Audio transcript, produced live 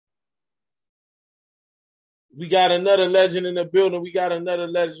We got another legend in the building. We got another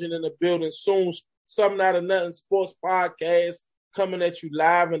legend in the building soon. Something Out of Nothing Sports Podcast coming at you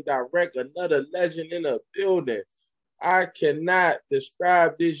live and direct. Another legend in the building. I cannot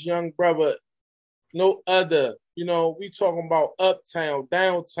describe this young brother no other. You know, we talking about uptown,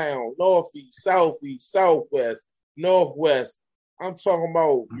 downtown, northeast, southeast, southwest, northwest. I'm talking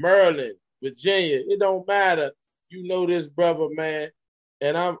about Maryland, Virginia. It don't matter. You know this brother, man.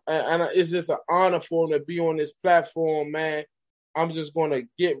 And it's just an honor for him to be on this platform, man. I'm just going to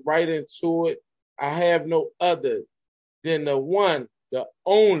get right into it. I have no other than the one, the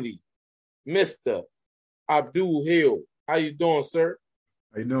only, Mr. Abdul Hill. How you doing, sir?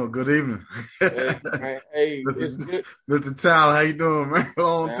 How you doing? Good evening. Hey, it's good. Mr. Tyler, how you doing, man?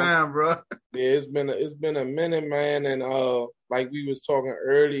 Long time, bro. Yeah, it's been a minute, man. And like we was talking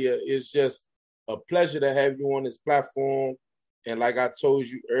earlier, it's just a pleasure to have you on this platform. And like I told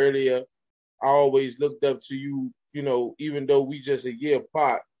you earlier, I always looked up to you, you know, even though we just a year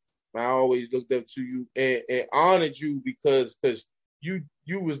apart, I always looked up to you and honored you because you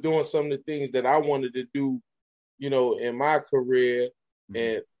was doing some of the things that I wanted to do, you know, in my career. Mm-hmm.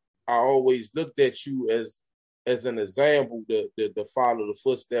 And I always looked at you as an example to follow the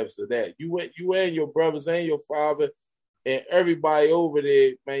footsteps of that. You and your brothers and your father and everybody over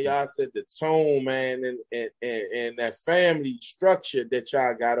there, man, y'all set the tone, man, and that family structure that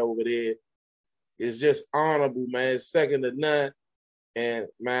y'all got over there is just honorable, man. It's second to none. And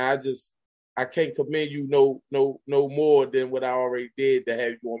man, I can't commend you no more than what I already did to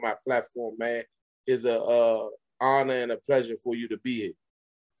have you on my platform, man. It's a honor and a pleasure for you to be here.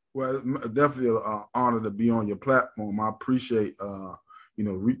 Well, definitely an honor to be on your platform. I appreciate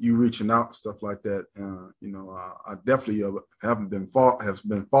you reaching out and stuff like that. I definitely have been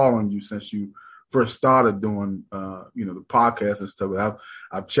following you since you first started doing, the podcast and stuff.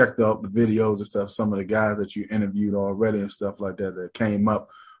 I've checked out the videos and stuff. Some of the guys that you interviewed already and stuff like that came up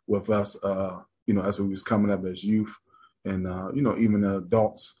with us, as we was coming up as youth and, even the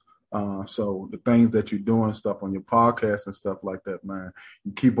adults. So the things that you're doing stuff on your podcast and stuff like that, man,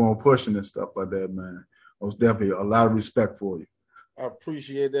 you keep on pushing and stuff like that, man. Most definitely a lot of respect for you. I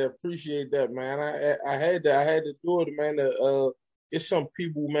appreciate that, man. I had to do it, man. It's some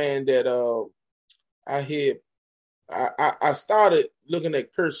people, man, that I started looking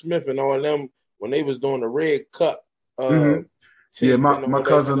at Kurt Smith and all them when they was doing the Red Cup. Yeah, my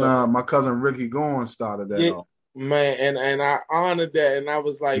cousin Ricky Gorn started that off. Man, and I honored that, and I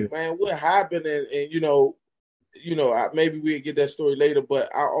was like, man, what happened? And maybe we'll get that story later,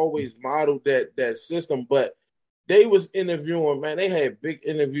 but I always modeled that system. But they was interviewing, man. They had big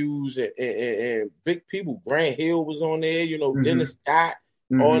interviews and big people. Grant Hill was on there, Dennis Scott,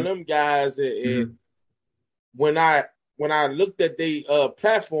 all them guys. And when I looked at the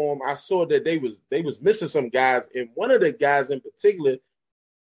platform, I saw that they was missing some guys, and one of the guys in particular,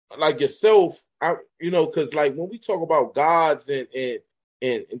 like yourself, because like when we talk about gods and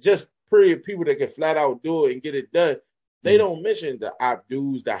just period people that can flat out do it and get it done, they don't mention the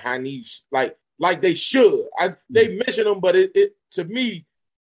Abduls, the Hanifs, like they should. They mention them, but it to me,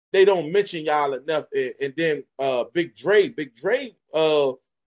 they don't mention y'all enough. And then Big Dre, was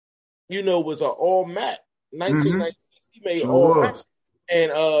an all MAC. 1996, he made all MAC,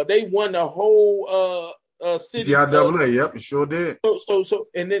 and they won the whole city. CIAA, yep, it sure did. So,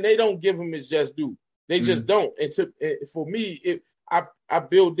 and then they don't give him his just due. They just don't. And for me, I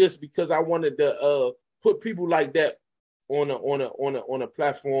built this because I wanted to put people like that on a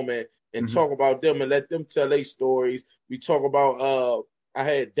platform and talk about them and let them tell their stories. We talk about I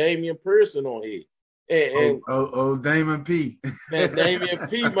had Damian Pearson on here. And Damon P. Man, Damian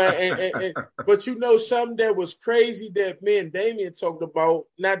P, man. But something that was crazy that me and Damian talked about,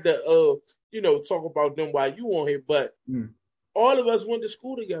 not to talk about them while you on here, but all of us went to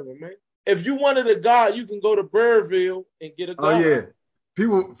school together, man. If you wanted a guard, you can go to Burrville and get a guard. Oh yeah.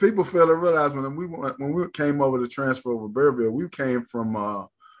 People fail to realize when we came over to transfer over Burrville, we came from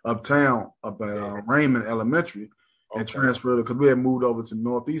uptown up at Raymond Elementary and transferred because we had moved over to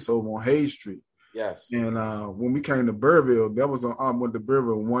Northeast over on Hayes Street. Yes. And when we came to Burrville, I went to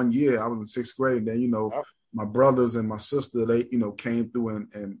Burrville 1 year. I was in sixth grade. Then, my brothers and my sister, they, came through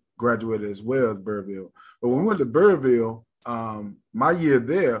and graduated as well as Burrville. But when we went to Burrville, my year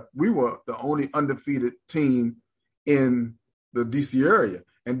there, we were the only undefeated team in the DC area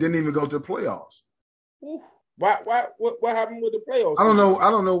and didn't even go to the playoffs. Ooh. What happened with the playoffs? I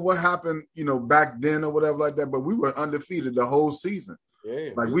don't know what happened, back then or whatever like that, but we were undefeated the whole season.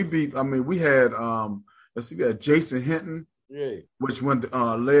 Yeah, we had we had Jason Hinton, which went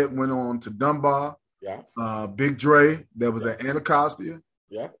on to Dunbar. Yeah. Big Dre, that was at Anacostia.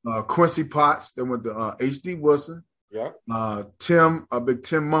 Yeah. Quincy Potts that went to H.D. Wilson. Yeah. Big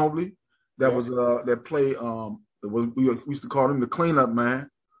Tim Mobley that Yeah. was that played we used to call him the cleanup man.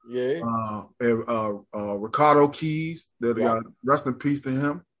 Yeah. Ricardo Keys, Yeah. rest in peace to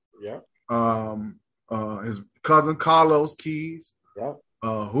him. Yeah. His cousin Carlos Keys. Yeah.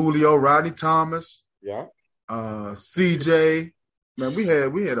 Julio, Rodney Thomas. Yeah. CJ. Man, we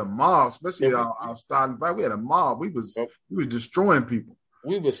had a mob, especially our starting five. We had a mob. We was destroying people.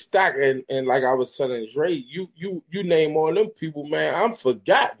 We were stacked, and like I was telling Dre, you name all them people, man. I'm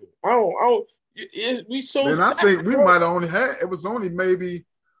forgotten. I don't. We so. Man, stacked, I think we bro. might have only had. It was only maybe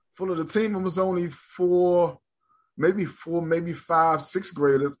full of the team. It was only four, maybe 5, 6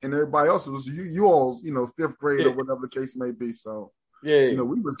 graders, and everybody else was you all's, fifth grade or whatever the case may be. So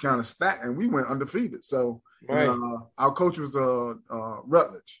we was kind of stacked, and we went undefeated. So our coach was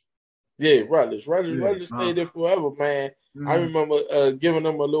Rutledge. Yeah, Rutledge stayed there forever, man. Mm-hmm. I remember giving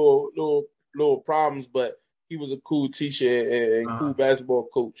him a little problems, but he was a cool teacher and cool basketball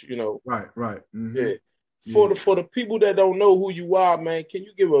coach, Right. Mm-hmm. Yeah. For the people that don't know who you are, man, can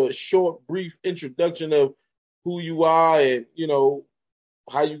you give a short, brief introduction of who you are and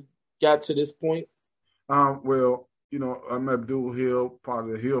how you got to this point? Well, I'm Abdul Hill, part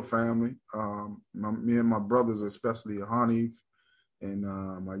of the Hill family. Me and my brothers, especially Hanif, and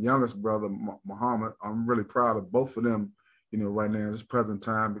my youngest brother, Muhammad. I'm really proud of both of them, right now at this present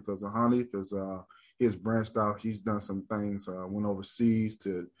time, because Hanif is branched out. He's done some things, went overseas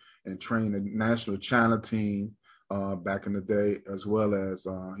and trained a national China team back in the day, as well as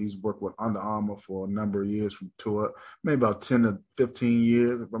he's worked with Under Armour for a number of years from tour, maybe about 10 to 15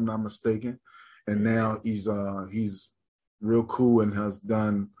 years, if I'm not mistaken. And now he's real cool and has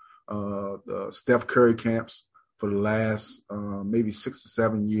done the Steph Curry camps for the last maybe 6 to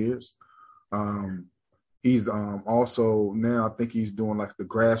 7 years. He's also now, I think he's doing like the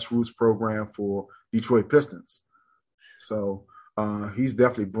grassroots program for Detroit Pistons. So he's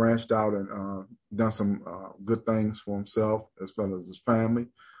definitely branched out and done some good things for himself as well as his family.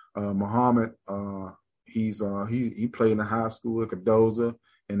 Muhammad, he played in high school at Cadoza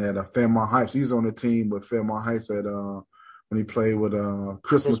and at Fairmont Heights. He's on the team with Fairmont Heights when he played with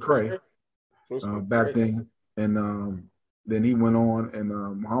Chris McCray back then. And then he went on, and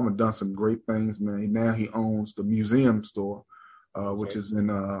Muhammad done some great things, man. Now he owns the museum store, which is in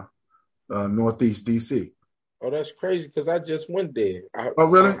Northeast D.C. Oh, that's crazy, because I just went there. Oh,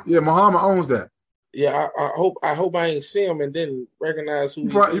 really? Yeah, Muhammad owns that. Yeah, I hope I ain't see him and didn't recognize who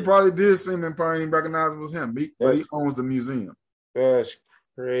he probably did see him and probably didn't recognize it was him. But he owns the museum. That's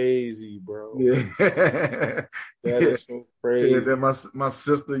crazy, bro. Yeah. That is so crazy. Yeah, then my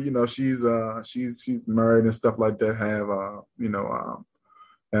sister, she's married and stuff like that. Have her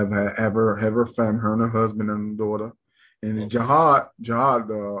family, her and her husband and daughter. And Jihad,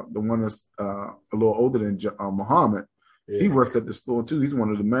 the one that's a little older than Muhammad, he works at the store too. He's one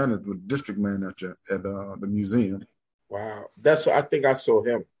of the managers, the district manager at the museum. Wow, that's what I think I saw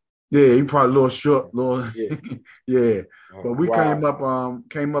him. Yeah, he probably a little short, yeah. But we came up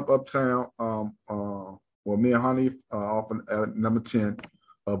uptown. Well, me and Honey off at number 10,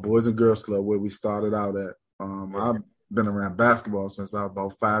 Boys and Girls Club, where we started out at. I've been around basketball since I was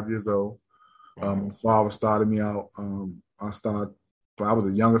about 5 years old. My father started me out. I was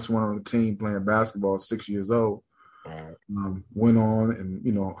the youngest one on the team playing basketball at 6 years old. Went on and,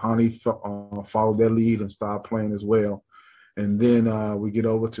 Honey followed their lead and started playing as well. And then we get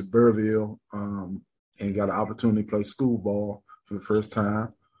over to Burville and got an opportunity to play school ball for the first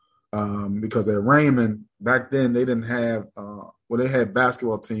time. Because at Raymond, back then, they didn't have they had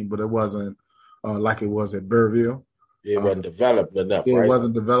basketball team, but it wasn't like it was at Burville. It wasn't developed enough, right? It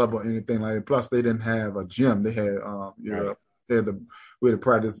wasn't developed or anything like that. Plus, they didn't have a gym. They had, we had to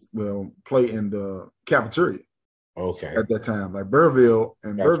practice, play in the cafeteria. Okay. At that time. Like Burville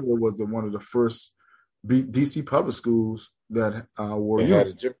was one of the first DC public schools that wore had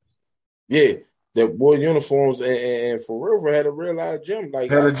a gym. Yeah. That wore uniforms and for real had a real live gym. Like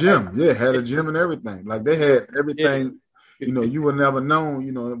had a gym and everything. Like they had everything. You would never know.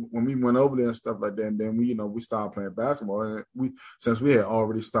 When we went over there and stuff like that. And then we started playing basketball. And since we had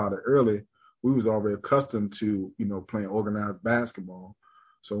already started early, we was already accustomed to playing organized basketball.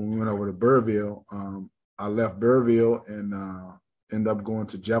 So when we went over to Burville, I left Burville and ended up going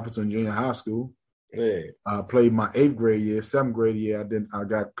to Jefferson Junior High School. Yeah. I played my 8th grade year, 7th grade year. I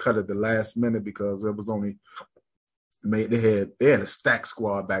got cut at the last minute because it was only they had a stack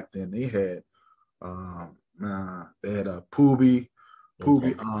squad back then. They had a Poobie,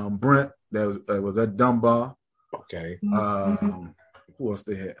 Brent that was at Dunbar. Okay. Who else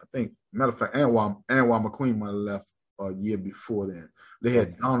they had? I think matter of fact, Anwar McQueen might have left a year before then. They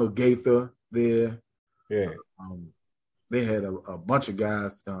had Donald Gaither there. Yeah. They had a bunch of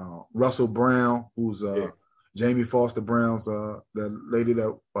guys. Russell Brown, who's Jamie Foster Brown's the lady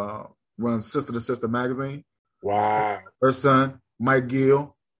that runs Sister to Sister magazine. Wow. Her son, Mike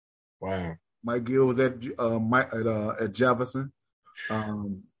Gill. Wow. Mike Gill was at Jefferson.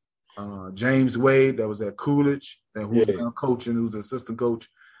 James Wade, that was at Coolidge, and who's now coaching, who's assistant coach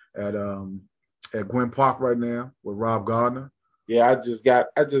at Gwynn Park right now with Rob Gardner. Yeah, I just had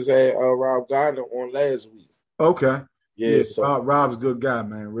Rob Gardner on last week. Okay. Yeah, so Rob's a good guy,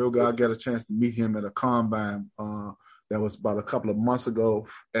 man. Real guy. I got a chance to meet him at a combine that was about a couple of months ago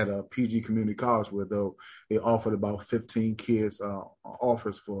at a PG Community College, where though they offered about 15 kids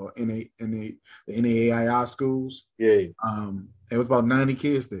offers for the NAII schools. Yeah. It was about 90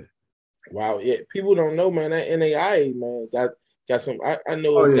 kids there. Wow. Yeah. People don't know, man. That NAIA, man, got some. I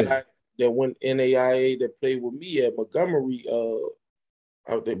know a guy that went NAIA that played with me at Montgomery.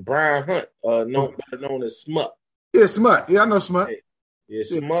 Out there, Brian Hunt, better known as Smut. Yeah, Smut. Yeah, I know Smut. Yeah,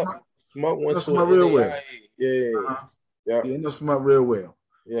 Smut. Smut went to Smut real well. Yeah. Yeah, I know Smut real well.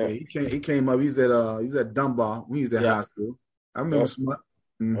 Yeah. He came up. He was at Dunbar when he was at high school. I remember Smut.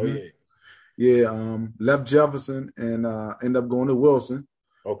 Mm-hmm. Oh yeah. Yeah. Left Jefferson and ended up going to Wilson.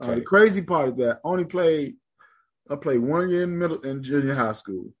 Okay. The crazy part of that, I played 1 year in junior high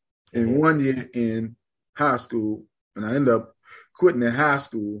school and 1 year in high school, and I ended up quitting in high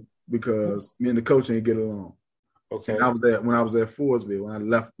school because me and the coach didn't get along. Okay. And when I was at Forestville, when I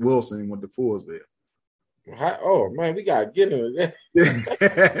left Wilson and went to Forestville. Oh man, we gotta get into that.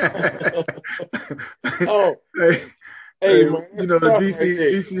 Oh, hey man, the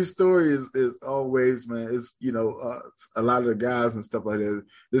DC story is always, man. It's a lot of the guys and stuff like that.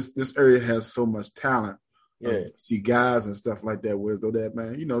 This area has so much talent. Yeah, see guys and stuff like that. Whereas though that,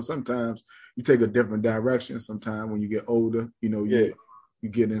 man, sometimes you take a different direction. Sometimes when you get older, you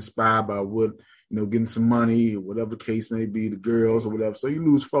get inspired by what getting some money or whatever the case may be, the girls or whatever. So you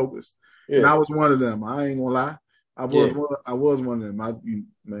lose focus. Yeah. And I was one of them. I ain't gonna lie. I was one of them. I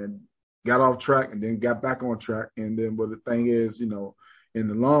got off track and then got back on track. And then, but the thing is, in the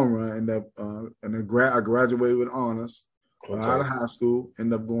long run, I graduated with honors out of high school.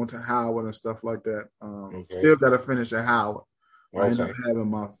 Ended up going to Howard and stuff like that. Still got to finish at Howard. I ended up having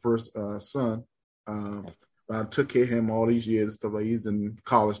my first son. But I took care of him all these years and stuff. Like he's in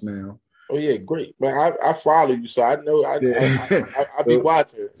college now. Oh yeah, great, man. I follow you, so I know I be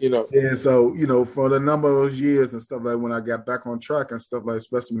watching, Yeah, so for the number of those years and stuff, like when I got back on track and stuff, like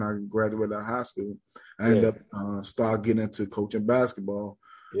especially when I graduated out of high school, I ended up start getting into coaching basketball.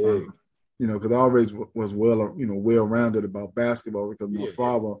 Yeah. Because I always was well-rounded about basketball because my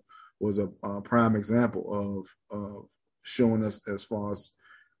father was a prime example of showing us as far as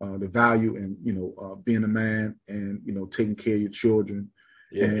the value in being a man and taking care of your children.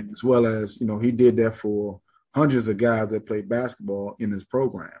 Yeah. And as well as, he did that for hundreds of guys that played basketball in his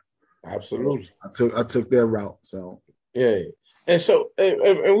program. Absolutely. So I took that route. So yeah. And so and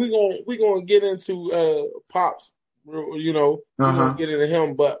we're gonna get into Pops, we're gonna get into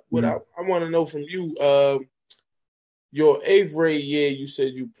him, but what I want to know from you, your 8th grade year you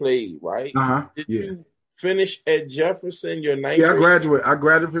said you played, right? Did you finish at Jefferson your 9th grade? Yeah, I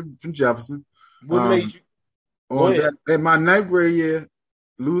graduated from Jefferson. What made you in my 9th grade year?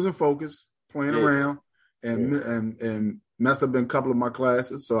 Losing focus, playing around, and messed up in a couple of my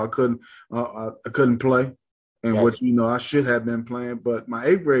classes, so I couldn't play. And which I should have been playing. But my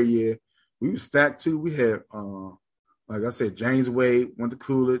 8th grade year, we were stacked too. We had, like I said, James Wade went to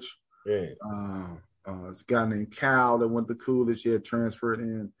Coolidge. Yeah. There's a guy named Cal that went to Coolidge. He had transferred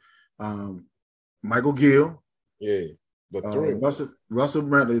in. Michael Gill. Yeah. The thrill. Russell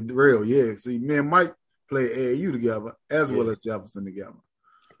Brent, the real. Yeah. See, me and Mike played AAU together as well as Jefferson together.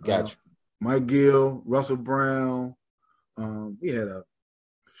 Gotcha. Mike Gill, Russell Brown. We had a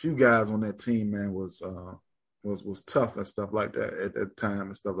few guys on that team, man, was tough and stuff like that at that time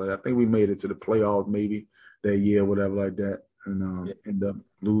and stuff like that. I think we made it to the playoffs maybe that year, whatever like that, and end up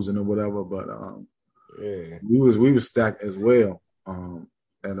losing or whatever. But we was stacked as well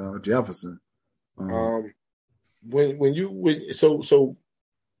at Jefferson.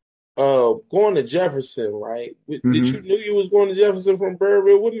 Going to Jefferson, right? Did you knew you was going to Jefferson from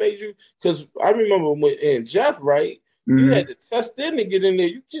Burrville? What made you? Because I remember when in Jeff, right? You had to test in to get in there.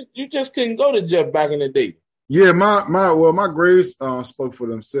 You just couldn't go to Jeff back in the day. Yeah, my grades spoke for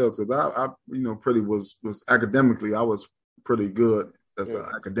themselves. Cause I was academically, I was pretty good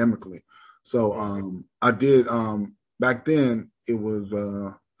academically. So I did back then. It was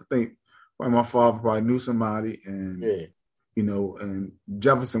I think my father probably knew somebody and. and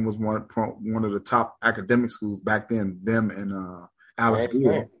Jefferson was one of the top academic schools back then, them and Hands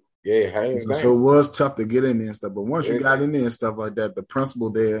Aliceville. down. Yeah, hands So it down. was tough to get in there and stuff. But once you Yeah, got in there and stuff like that, the principal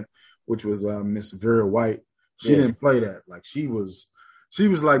there, which was Miss Vera White, she yeah, didn't play that. Like she was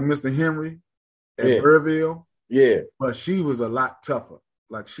like Mr. Henry at yeah, Burrville, yeah, but she was a lot tougher.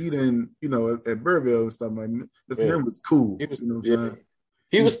 Like she didn't, at Burrville and stuff like Mr. yeah. Henry was cool. He was, You know what yeah. I'm saying?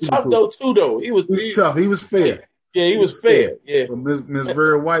 He He was was super tough cool. though too. Though He was tough. He was fair. like, yeah, he He was was fair. fair. Yeah, But Miss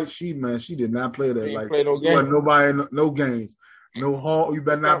Vera White, she did not play that. he ain't Like play no there wasn't game. nobody in no games. No hall. You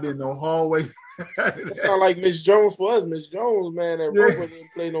better That's not not be in no hallway. that sound like Miss Jones for us. Miss Jones, man, at Yeah. Roper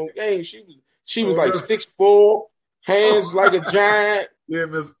didn't play no game. She was like 6'4", hands like a giant. Yeah,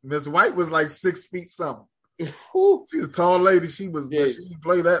 Miss White was like 6 feet something. Whew. She was a tall lady. She was, Yeah. but she didn't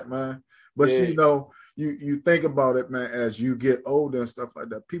play that, man. But Yeah. she, you think about it, man, as you get older and stuff like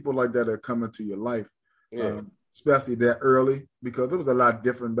that, people like that are coming to your life, Yeah. especially that early, because it was a lot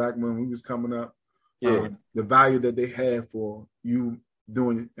different back when we was coming up. Yeah. The value that they had for you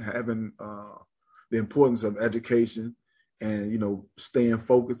having the importance of education and, staying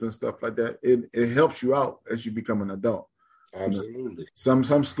focused and stuff like that. It helps you out as you become an adult. Absolutely. Some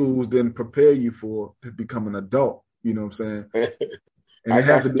schools didn't prepare you to become an adult. You know what I'm saying? And it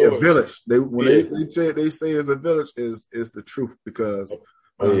has to be a village. They say it's a village is the truth, because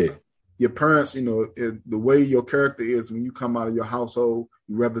your parents, the way your character is when you come out of your household,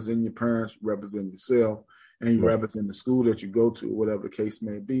 you represent your parents, you represent yourself, and you represent the school that you go to, whatever the case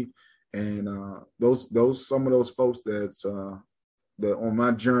may be. And some of those folks that on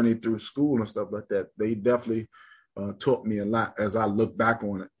my journey through school and stuff like that, they definitely taught me a lot as I look back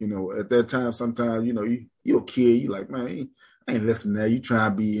on it. At that time, sometimes, you're a kid, you like, man, I ain't listening to that. You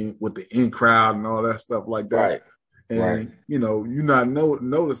trying to be with the in crowd and all that stuff like that. Right. And, you're not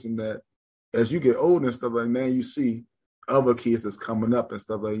noticing that as you get older and stuff like that, you see other kids that's coming up and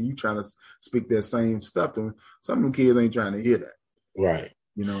stuff like that. You trying to speak that same stuff to them. Some of them kids ain't trying to hear that. Right.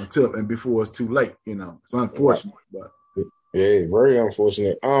 And before it's too late, it's unfortunate, but yeah, very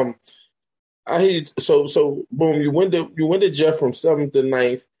unfortunate. I hear so boom, you went to Jeff from 7th to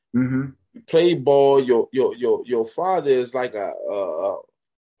 9th. Mm-hmm. You played ball. Your father is like a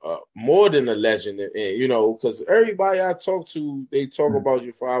more than a legend, and because everybody I talk to, they talk about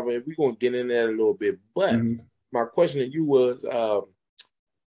your father, and we're gonna get in there a little bit. But my question to you was,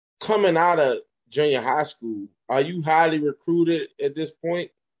 coming out of junior high school, are you highly recruited at this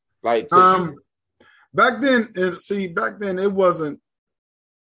point? Like, back then it wasn't.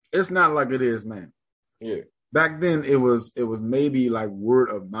 It's not like it is now. Yeah. Back then it was maybe like word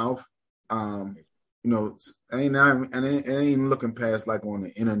of mouth. I ain't looking past like on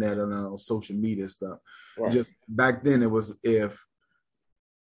the internet or on social media stuff. Right. Just back then it was if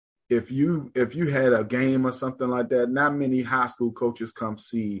you had a game or something like that, not many high school coaches come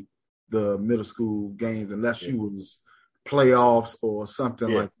see the middle school games unless you was playoffs or something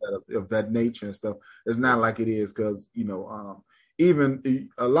like that of that nature and stuff. It's not like it is because even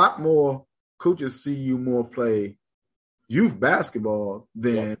a lot more coaches see you more play youth basketball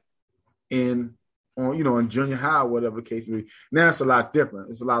than in junior high, whatever the case may be. Now it's a lot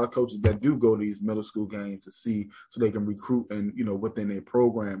different. It's a lot of coaches that do go to these middle school games to see so they can recruit and within their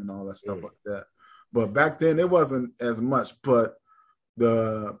program and all that stuff like that. But back then it wasn't as much. But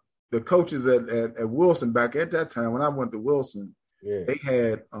the coaches at Wilson back at that time when I went to Wilson, they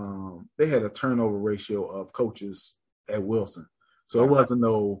had a turnover ratio of coaches at Wilson. So it wasn't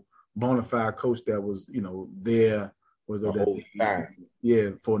no bona fide coach that was, there was the whole time. Yeah,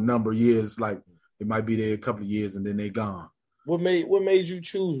 for a number of years. Like it might be there a couple of years and then they gone. What made you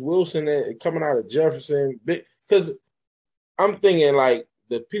choose Wilson coming out of Jefferson? Because I'm thinking like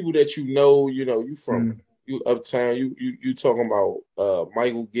the people that you from you uptown. You talking about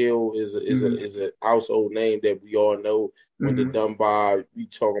Michael Gill is a household name that we all know. Went to Dunbar. We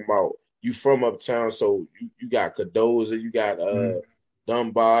talking about you from uptown, so you got Cadoza, you got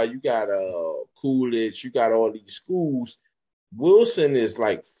Dunbar, you got Coolidge, you got all these schools. Wilson is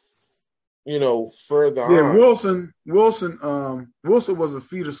like, further on. Yeah, Wilson was a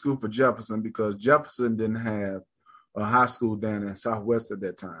feeder school for Jefferson because Jefferson didn't have a high school down in Southwest at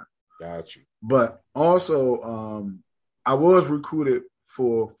that time. Got you. But also, I was recruited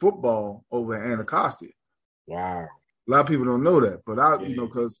for football over at Anacostia. Wow. A lot of people don't know that, but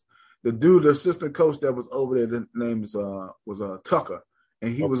because the assistant coach that was over there, the name was Tucker,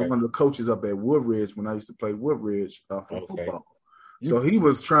 and he was one of the coaches up at Woodridge when I used to play Woodridge for football. So he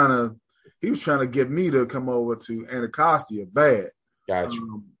was trying to get me to come over to Anacostia bad. Got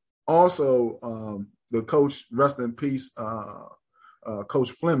you. Also, the coach, rest in peace,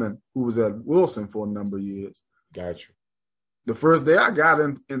 Coach Fleming, who was at Wilson for a number of years. Got you. the first day I got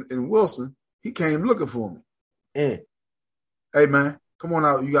in Wilson, he came looking for me. Hey, man, come on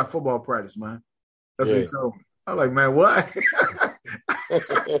out. You got football practice, man. That's what he told me. I'm like, man, what? He's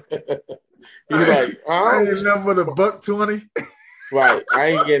like, I ain't nothing but $1.20. Right. I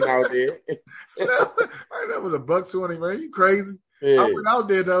ain't getting out there. I ain't nothing but $1.20, man. You crazy? Yeah. I went out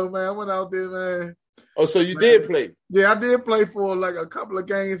there, though, man. Oh, so you did play? Yeah, I did play for like a couple of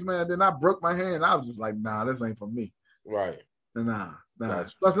games, man. Then I broke my hand. I was just like, nah, this ain't for me. Right. Nah.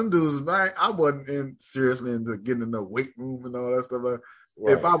 Gotcha. Plus, them dudes, man, I wasn't seriously into getting in the weight room and all that stuff. Right.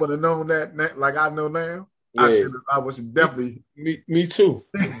 If I would have known that, like I know now, yeah. I was definitely. Me too.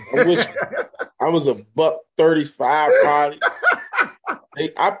 I was $135 probably.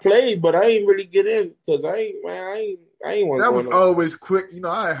 I played, but I ain't really get in because I ain't want. That was always quick,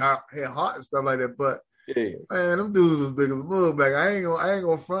 I had heart and stuff like that, but man, them dudes was big as a mud bag. I ain't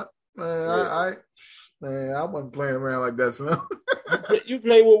gonna front, man. I wasn't playing around like that. So. You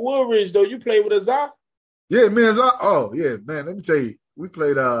played with Woodridge though. You played with Azar. Yeah, man. Azar. Oh yeah, man. Let me tell you, we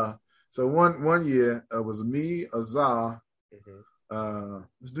played. So one year it was me, Azar,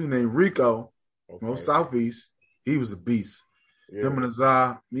 this dude named Rico, from Southeast. He was a beast. Yeah. Him and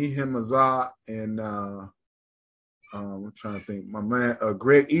Azar, Azar, and I'm trying to think. My man,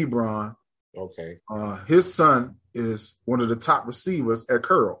 Greg Ebron. Okay. His son is one of the top receivers at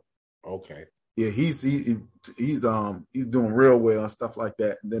Curl. Okay. Yeah, he's doing real well and stuff like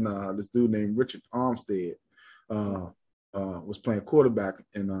that. And then this dude named Richard Armstead was playing quarterback,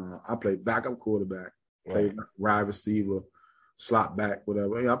 and I played backup quarterback, played wide receiver, slot back,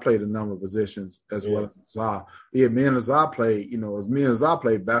 whatever. I played a number of positions as well as Azar. Yeah, me and Azar played. Me and Azar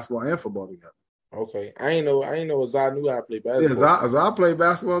played basketball and football together. Okay, I ain't know Azar knew how to play basketball. Yeah, Azar played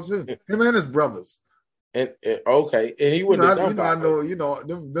basketball too. Him and his brothers. And okay, and he wouldn't have done. I know,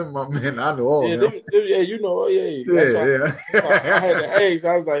 them my man. I know all. Yeah, I had to ask.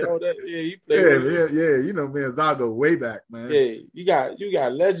 I was like, he played. Yeah. Me and Zah go way back, man. Yeah, you got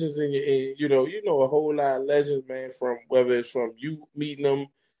legends in your, you know a whole lot of legends, man. From whether it's from you meeting them,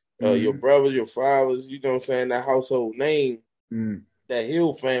 your brothers, your fathers. You know what I'm saying? That household name, that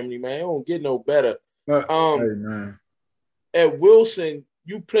Hill family, man. It don't get no better. Hey, man. At Wilson.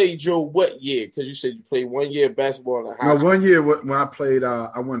 You played your what year? Because you said you played 1 year of basketball in high school. No, 1 year when I played,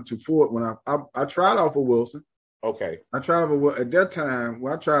 I went to Fort when I tried out for Wilson. Okay. I tried out at that time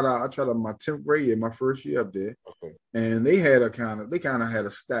when I tried out my 10th grade year, my first year up there. Okay. And they kind of had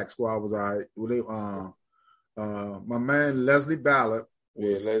a stack squad. Was all right. Well, my man Leslie Ballard.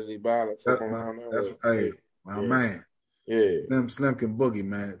 Leslie Ballard. My man. Yeah. Slim can boogie,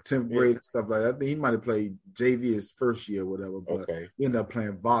 man. 10th grade and stuff like that. I think he might have played JV his first year or whatever, but he ended up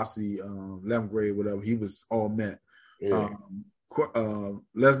playing varsity 11th grade, whatever. He was all met. Yeah.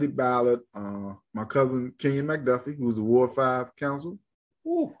 Leslie Ballard, my cousin Kenyon McDuffie, who was the Ward 5 counsel.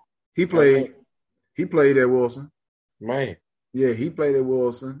 Ooh. He played at Wilson. Man. Yeah, he played at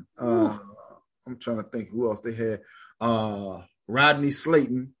Wilson. I'm trying to think who else they had. Rodney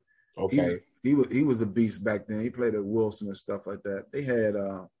Slayton. Okay. He was a beast back then. He played at Wilson and stuff like that. They had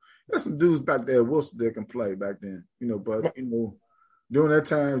there's some dudes back there at Wilson that can play back then, but during that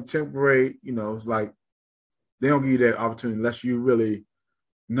time, 10th grade, it's like they don't give you that opportunity unless you really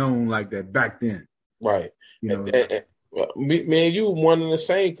known like that back then. Right. Man, you one and the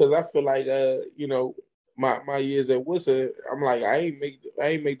same because I feel like my years at Wilson, I'm like I ain't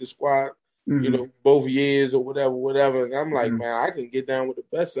make the squad, both years or whatever. And I'm like, man, I can get down with the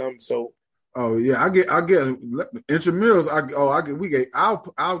best of them. So. Oh yeah, I get intramurals. We gave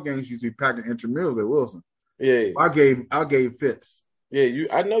our games used to be packing intramurals at Wilson. Yeah, I gave fits. Yeah,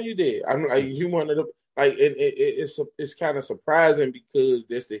 I know you did. I'm like you wanted to like it's kind of surprising because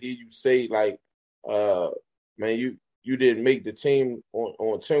just to hear you say like, man, you didn't make the team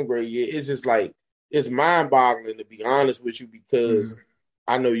on 10th grade year. It's just like it's mind boggling to be honest with you because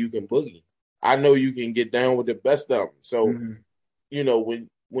I know you can boogie. I know you can get down with the best of them. So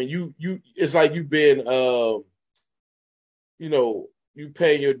when you it's like you've been you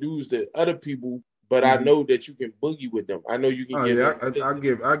paying your dues to other people, but I know that you can boogie with them. I know you can I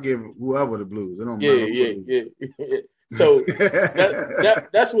give whoever the blues. It don't matter. Yeah. So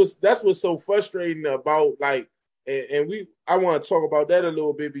that's what's so frustrating about like I want to talk about that a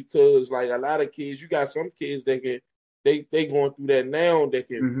little bit because like a lot of kids, you got some kids that can they going through that now that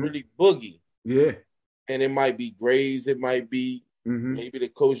can really boogie. Yeah. And it might be grades, it might be maybe the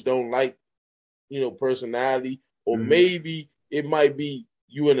coach don't like, personality, or maybe it might be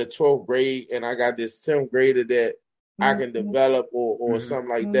you in the 12th grade and I got this 10th grader that I can develop or something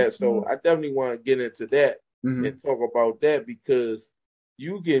like that. So I definitely want to get into that and talk about that because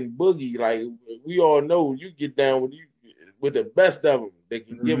you can boogie. Like we all know you get down with with the best of them. They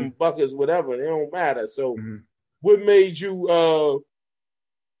can give them buckets, whatever. It don't matter. So, what made you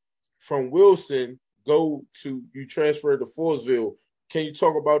from Wilson go to you transferred to Forestville? Can you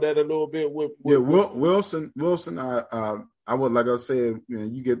talk about that a little bit? Wilson. I would, like I said,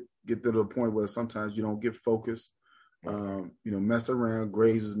 you get to the point where sometimes you don't get focused. Mess around.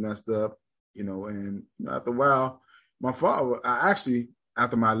 Grades was messed up. And after a while, my father.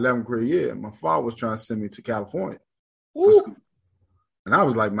 After my 11th grade year, my father was trying to send me to California for school. And I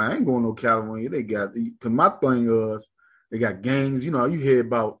was like, man, I ain't going to California. Because my thing was, they got gangs. You hear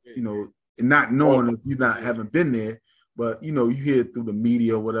about, not knowing if you haven't been there, but, you hear it through the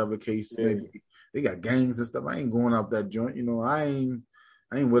media or whatever case. Yeah. Maybe they got gangs and stuff. I ain't going out that joint. I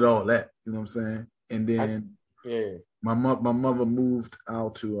ain't with all that. You know what I'm saying? And then my mother moved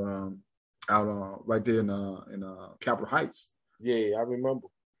out to right there in Capitol Heights. Yeah, I remember.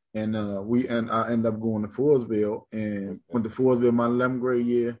 And I ended up going to Forestville and went to Forestville my 11th grade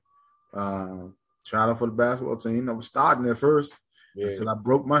year. Tried out for the basketball team. I was starting at first until I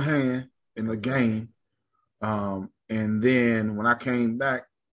broke my hand in the game. And then when I came back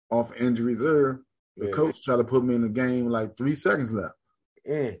off injury reserve, the coach tried to put me in the game like 3 seconds left.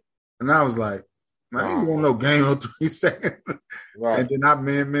 And I was like, man, I ain't going no game on 3 seconds. Right. And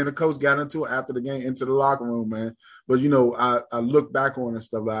then the coach got into it after the game, into the locker room, man. But, I look back on and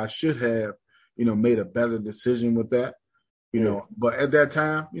stuff like I should have, made a better decision with that, But at that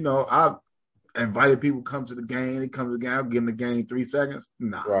time, I invited people to come to the game. They come to the game. I'm getting the game 3 seconds.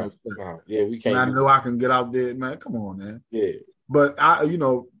 Nah. Right. Yeah, we can't. And I know I can get out there, man. Come on, man. Yeah. But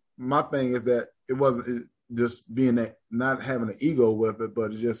my thing is that it wasn't just being that, not having an ego with it,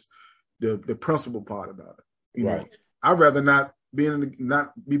 but it's just the principle part about it. Right. I'd rather not be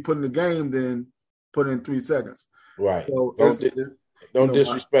put in the game than put in 3 seconds. Right. So don't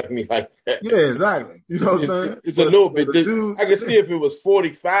disrespect me like that. Yeah, exactly. You know what I'm saying? It's a little bit. I can see if it was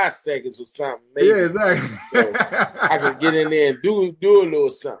 45 seconds or something. Maybe. Yeah, exactly. I can get in there and do a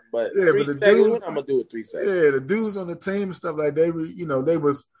little something. But 3 seconds, I'm gonna do it 3 seconds. Yeah, the dudes on the team and stuff like they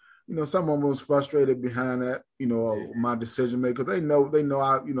was. Some of them was frustrated behind that, my decision maker. They know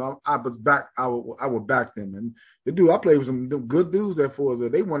I was back. I would back them. And the dude, I played with some good dudes at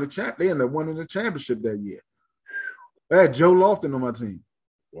Forestville. They won the champ. They ended up winning the championship that year. I had Joe Lofton on my team.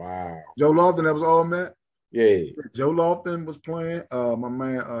 Wow. Joe Lofton, that was all Matt. Yeah. Joe Lofton was playing. My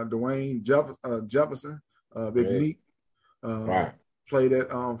man Dwayne Jefferson, Big Meek, played at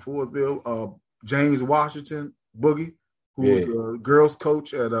Forestville. James Washington, Boogie, who was the girls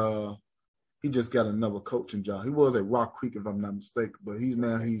coach at he just got another coaching job. He was at Rock Creek, if I'm not mistaken, but he's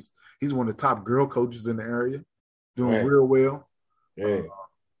one of the top girl coaches in the area, doing real well. Yeah.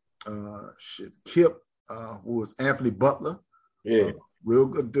 Kip, who was Anthony Butler. Yeah. Real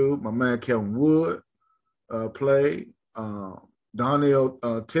good dude. My man Kevin Wood played.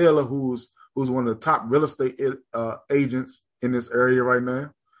 Donnell Taylor, who's one of the top real estate agents in this area right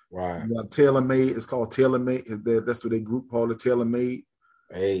now. Right. TaylorMade. It's called TaylorMade. That's what they group called it, TaylorMade.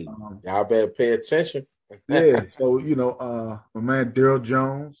 Hey, y'all better pay attention. Yeah. So my man Daryl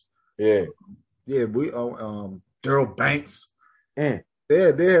Jones. Yeah. Yeah. We Daryl Banks. Mm. We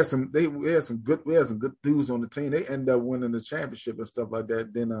had some good dudes on the team. They ended up winning the championship and stuff like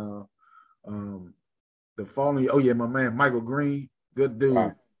that. Then the following year, my man Michael Green, good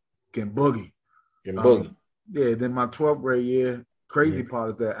dude, can boogie. Yeah. Then my 12th grade year. Crazy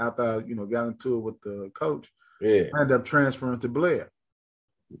part is that after I, got into it with the coach, I ended up transferring to Blair.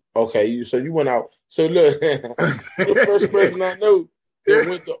 Okay, so you went out. So look, the first person I know that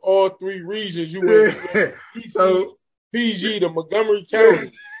went to all 3 regions. You went to PG to Montgomery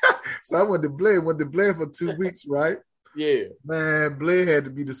County. So I went to Blair for 2 weeks, right? Yeah. Man, Blair had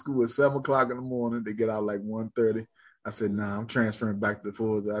to be to school at 7:00 in the morning. They get out like 1:30. I said, nah, I'm transferring back to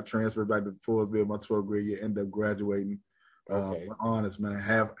Forestville. I transferred back to Forestville my 12th grade year, ended up graduating. Honest, man,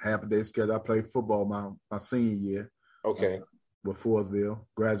 half a day schedule. I played football my senior year. Okay. With Forestville,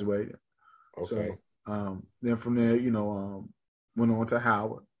 graduated. Okay. So then from there, went on to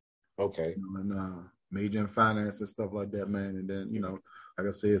Howard. Okay. And major in finance and stuff like that, man. And then, like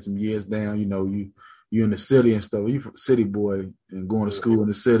I said, some years down, you in the city and stuff. You a city boy and going to school in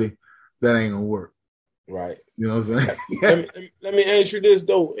the city, that ain't gonna work. Right. You know what I'm saying? let me ask you this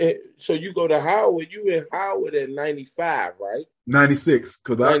though. So you go to Howard, you in Howard at 95, right? 96.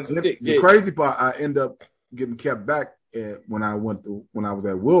 Because the crazy part, I end up getting kept back when I was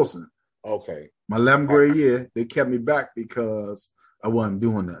at Wilson. Okay. My 11th grade year, they kept me back because I wasn't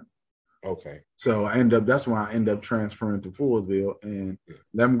doing that. Okay. So that's why I ended up transferring to Forestville. And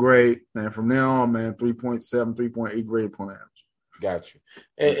 11th grade, man, from there on, man, 3.7, 3.8 grade point average. Got you.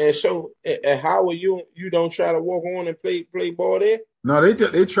 And so at Howard, you don't try to walk on and play ball there? No,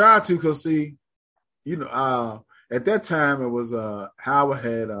 they tried to, because see, at that time it was Howard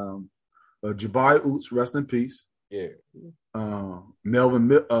had Jabari Oots, rest in peace. Yeah.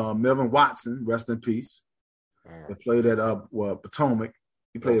 Melvin Watson, rest in peace. They played at Potomac.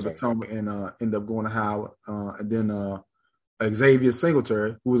 He played at Potomac and ended up going to Howard. And then Xavier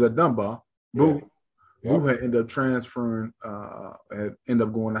Singletary, who was at Dunbar, Boo had ended up transferring, had ended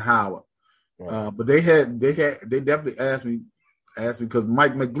up going to Howard. Right. But they definitely asked me because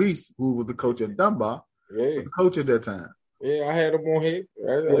Mike McLeese, who was the coach at Dunbar, was the coach at that time. Yeah, I had him on here.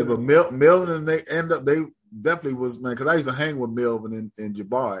 But Melvin and they definitely was, man, because I used to hang with Melvin and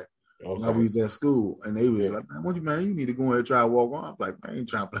Jabari when we was at school, and they was like, man, you need to go in and try to walk on. I'm like, man, I ain't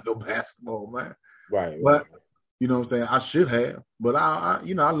trying to play no basketball, man. Right. But you know what I'm saying? I should have, but I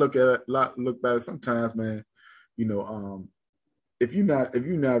look back sometimes, man. If you're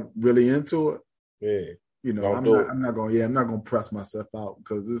not really into it, I'm not gonna press myself out,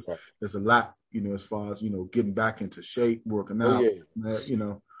 because it's a lot, as far as getting back into shape, working out.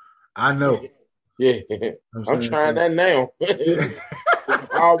 I know. Yeah, I'm trying that now. It's a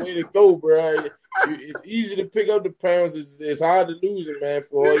hard way to go, bro. It's easy to pick up the pounds. It's hard to lose it, man.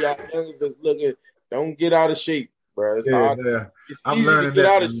 For all y'all youngsters that's looking, don't get out of shape, bro. It's hard. Yeah. It's easy to get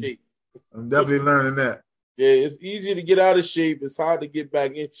out of shape. I'm definitely learning that. Yeah, it's easy to get out of shape. It's hard to get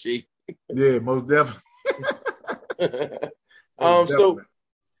back in shape. Yeah, most definitely. So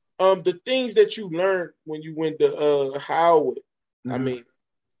the things that you learned when you went to Howard, I mean,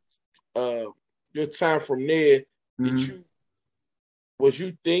 your time from there, was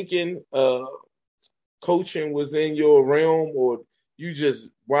you thinking coaching was in your realm, or you just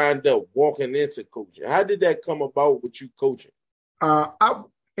wind up walking into coaching? How did that come about with you coaching? I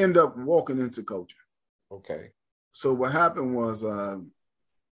end up walking into coaching. Okay. So what happened was at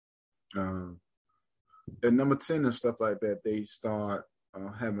number 10 and stuff like that, they start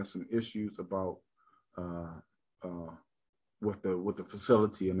having some issues about with the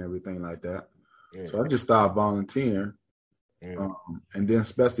facility and everything like that. Yeah. So I just started volunteering. Yeah. And then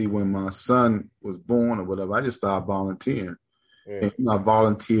especially when my son was born or whatever, I just started volunteering. Yeah. And I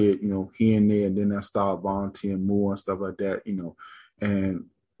volunteered, here and there, and then I started volunteering more and stuff like that, And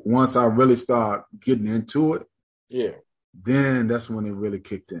once I really started getting into it, then that's when it really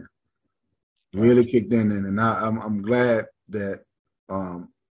kicked in. And I'm glad that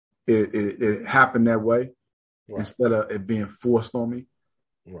it happened that way, instead of it being forced on me.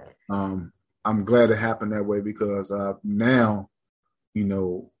 Right. I'm glad it happened that way, because now,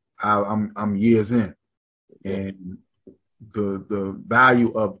 I'm years in, and the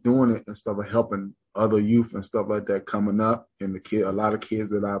value of doing it and stuff, of helping other youth and stuff like that coming up, and a lot of kids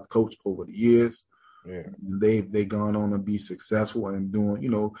that I've coached over the years, they've gone on to be successful and doing,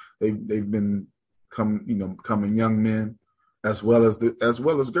 they've been becoming young men as well as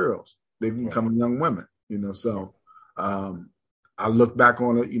girls. They've been becoming young women, So I look back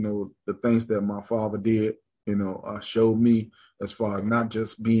on it, the things that my father did, showed me, as far as not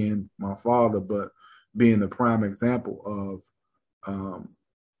just being my father, but being a prime example of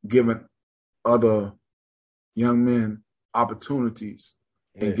giving other young men opportunities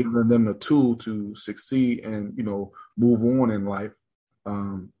and giving them the tool to succeed and, move on in life.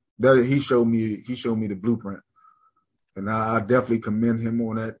 That he showed me the blueprint. And I definitely commend him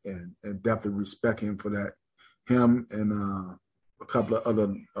on that, and definitely respect him for that. Him and a couple of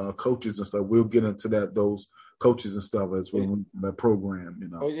other coaches and stuff. We'll get into those coaches and stuff as well in the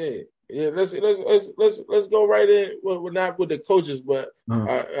program, Oh yeah. Let's go right in. Well, not with the coaches, but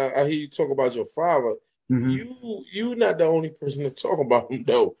I hear you talk about your father. Mm-hmm. You not the only person to talk about him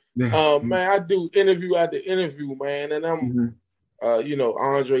though. Man, I do interview after interview, man, and I'm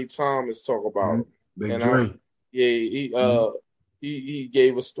Andre Thomas talk about him. Big Dre. He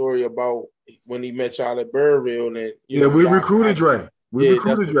gave a story about when he met y'all at Burville, and we recruited Dre.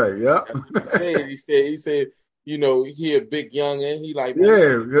 Recruited Dre. Yeah. He said, he a big youngin. He like,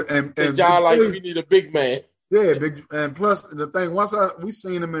 man, and y'all like, we need a big man. Yeah, big, and plus the thing, we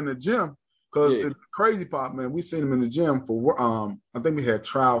seen him in the gym, because the crazy part, man, we seen him in the gym for I think we had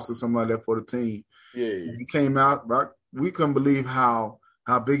trials or something like that for the team. Yeah, and he came out, right? We couldn't believe how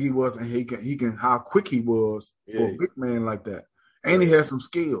big he was, and he can how quick he was for a big man like that, and he had some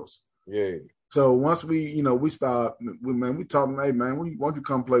skills. Yeah. So once we start, we told him, hey man, why don't you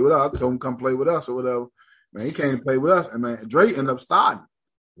come play with us? I told him come play with us or whatever. Man, he came to play with us, and man, Dre ended up starting.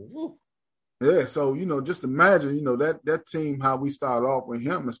 Woo. Yeah, so just imagine, that team, how we started off with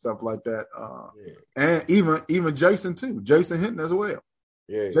him and stuff like that, and even Jason too, Jason Hinton as well.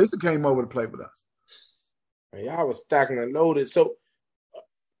 Yeah, Jason came over to play with us. Man, y'all was stacking and loaded. So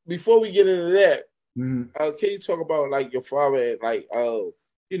before we get into that, can you talk about like your father and like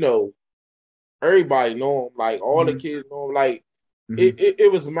you know, everybody know him, like all the kids know him. Like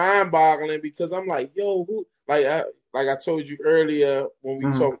it was mind boggling because I'm like, yo, who like I told you earlier when we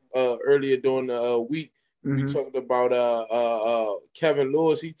talked earlier during the week, we talked about Kevin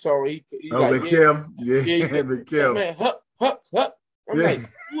Lewis. He like man, Huck. I'm like,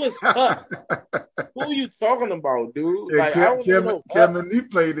 who is Huck? Who are you talking about, dude? Like I don't know. Kevin and he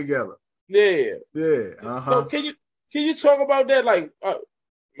played together. Yeah. So can you talk about that? Like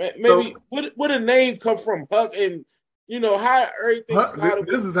maybe where the name come from, Huck, and how everything started.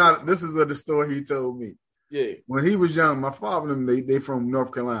 This is the story he told me. Yeah. When he was young, my father and them, they from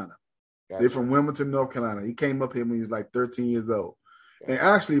North Carolina. Gotcha. They're from Wilmington, North Carolina. He came up here when he was like 13 years old. Gotcha. And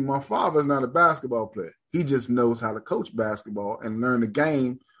actually, my father's not a basketball player. He just knows how to coach basketball and learn the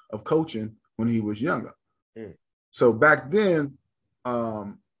game of coaching when he was younger. So back then,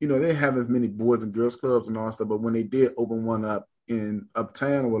 they didn't have as many boys and girls clubs and all that stuff. But when they did open one up in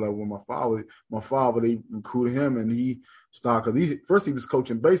Uptown or whatever, with my father, they recruited him and he started because he was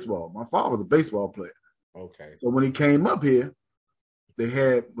coaching baseball. My father was a baseball player. Okay. So when he came up here,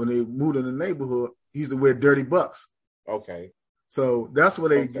 when they moved in the neighborhood, he used to wear dirty bucks. Okay. So that's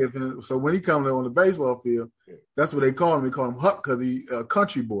what they give him. So when he comes on the baseball field, that's what they call him. They call him Huck because he's a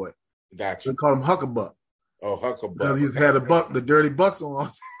country boy. Gotcha. They call him Huckabuck. Oh, Huckabuck. Because he's had the dirty bucks on.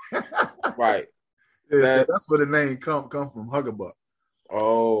 Right. So that's where the name come from, Huckabuck.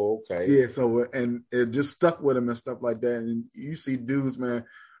 Oh, okay. Yeah, so and it just stuck with him and stuff like that. And you see dudes, man,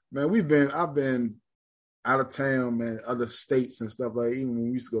 I've been out of town, man, other states and stuff like even when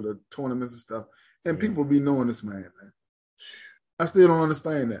we used to go to tournaments and stuff, and people be knowing this man. I still don't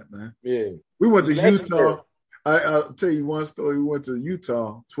understand that, man. Yeah. We went to Utah. I'll tell you one story. We went to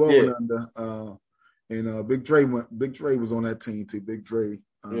Utah, 12 and under, and Big Dre was on that team too. Big Dre,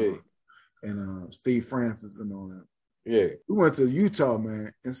 and Steve Francis and all that. Yeah. We went to Utah,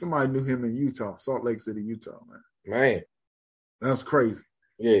 man, and somebody knew him in Utah, Salt Lake City, Utah, man. Man, that was crazy.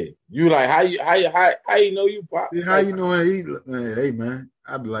 Yeah, you like how you know you pop? Yeah, how you know he? Man, hey man,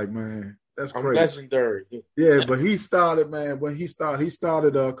 I'd be like, man, that's crazy. I'm legendary. Yeah, but he started, man. When he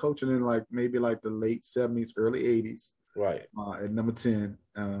started coaching in maybe the late 70s, early 80s. Right. At number 10,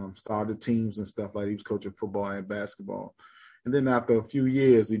 started teams and stuff like he was coaching football and basketball, and then after a few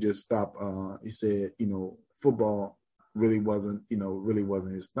years, he just stopped. He said, football really wasn't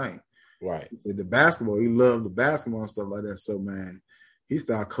his thing. Right. He said he loved the basketball and stuff like that. So man, he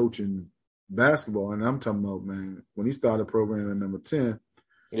started coaching basketball, and I'm talking about, man, when he started programming at number 10,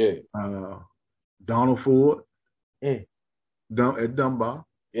 Donald Ford, at Dunbar.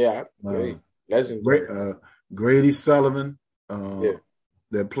 Yeah, great. Legendary. Grady Sullivan,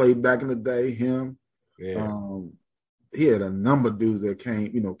 that played back in the day, him. Yeah. He had a number of dudes that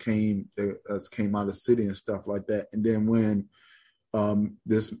came out of the city and stuff like that. And then when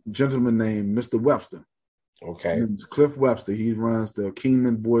this gentleman named Mr. Webster, okay, Cliff Webster, he runs the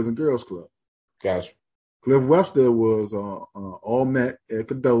Kingman Boys and Girls Club. Gotcha. Cliff Webster was all met at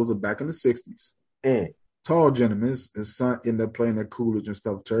Cadoza back in the 60s. Tall gentleman. His son ended up playing at Coolidge and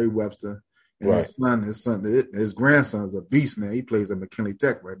stuff, Terry Webster. And his grandson's a beast now. He plays at McKinley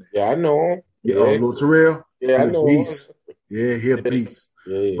Tech right now. Yeah, I know him. Yeah, Little Terrell. Yeah, I know beast. Him. Yeah, he's a beast.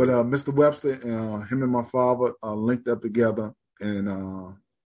 Yeah. But Mr. Webster, him and my father linked up together, and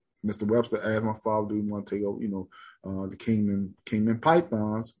Mr. Webster asked my father, "Do you want to take over, the Kingman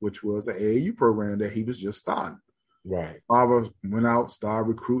Pythons, which was an AAU program that he was just starting?" Right. Father went out, started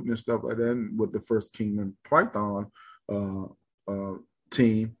recruiting and stuff like that. And with the first Kingman Python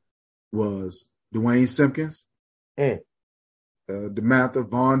team was Dwayne Simpkins, DeMatha,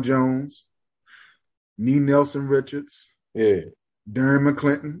 Vaughn Jones, Nee Nelson Richards, Darren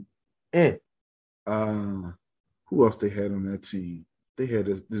McClinton. Who else they had on that team? They had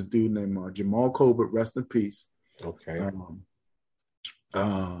this dude named Jamal Colbert, rest in peace. Okay.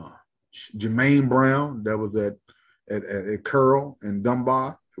 Jermaine Brown, that was at Curl and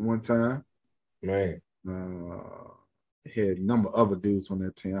Dunbar at one time. Man. Had a number of other dudes on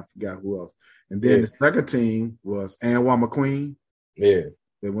that team. I forgot who else. And then the second team was Anwar McQueen. Yeah.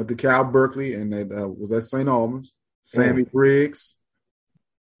 They went to Cal Berkeley, and they was at St. Albans. Sammy Briggs.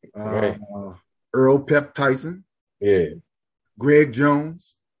 Earl Pep Tyson. Yeah. Greg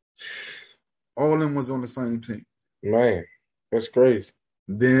Jones. All of them was on the same team. Man, that's crazy.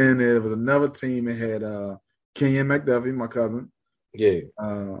 Then there was another team that had Kenyon McDuffie, my cousin. Yeah.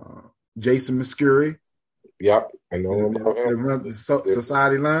 Jason Muscuri. Yep, I know him. That runs the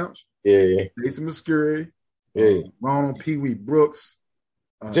Society Lounge. Yeah. Jason Muscuri. Yeah. Ronald Pee Wee Brooks.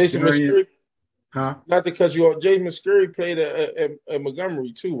 Jason Muscuri. Huh? Not to cut you off. Jay McScurry played at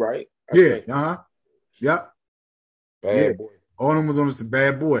Montgomery too, right? I Yeah. think. Yep. Yeah. Bad boy. All of them was on this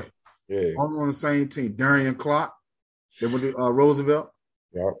bad boy. Yeah. All of them on the same team. Darian Clark. They went to Roosevelt.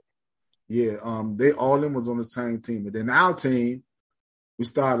 Yep. Yeah. They all of them was on the same team. And then our team, we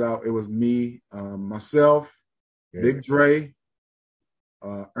started out, it was me, myself, Big Dre,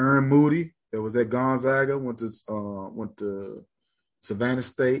 Aaron Moody, that was at Gonzaga, went to Savannah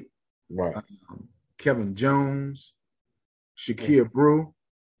State. Right. Kevin Jones, Shakir Brew.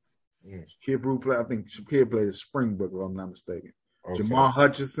 Shakir Brew played, I think Shakir played at Springbrook, if I'm not mistaken. Okay. Jamal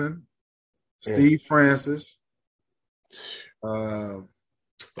Hutchinson, Steve Francis. I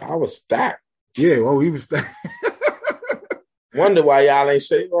was stacked. Yeah, well, he was stacked. Wonder why y'all ain't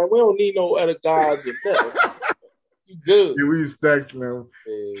say, well, we don't need no other guys than that. You good. Yeah, we was stacked, Slim.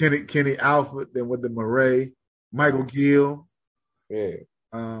 Yeah. Kenny Alford, then with the Murray, Michael Gill. Yeah.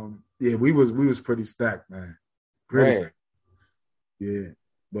 Yeah, we was pretty stacked, man. Pretty stacked. Yeah.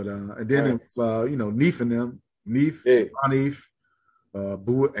 But and then it was Neef and them. Neef, Neef,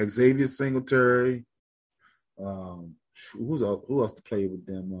 Xavier Singletary. Who else to play with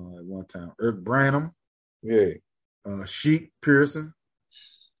them at one time? Eric Branham. Yeah. Sheik Pearson.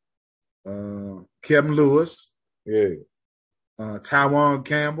 Kevin Lewis. Yeah. Tywan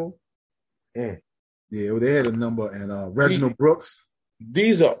Campbell. Yeah, they had a number, and Reginald Brooks.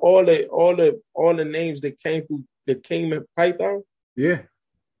 These are all the names that came in Python. Yeah.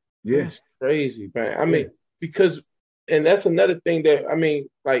 That's crazy, man. I mean, because, and that's another thing that, I mean,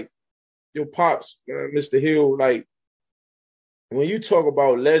 like, your pops, Mr. Hill, like, when you talk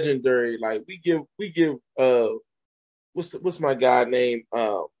about legendary, like, we give what's my guy name?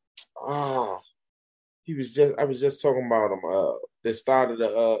 I was just talking about him, that started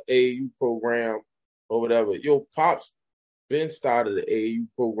the AAU program or whatever. Your pops Ben started the AAU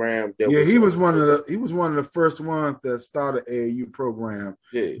program. He was one of the first ones that started AAU program.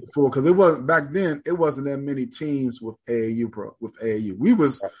 Yeah. Before, because it wasn't back then. It wasn't that many teams with AAU. We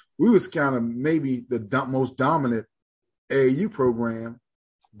was kind of maybe the most dominant AAU program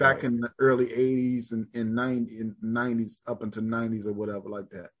back in the early '80s and '90s up into '90s or whatever like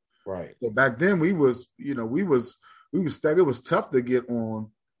that. Right. So back then we was stacked. It was tough to get on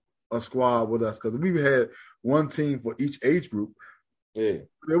a squad with us because we had one team for each age group. Yeah.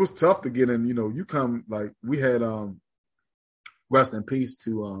 It was tough to get in. You come, like, we had rest in peace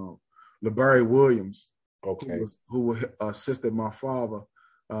to LeBarry Williams, who assisted my father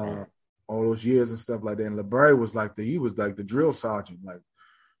all those years and stuff like that. And LeBarry was like the drill sergeant. Like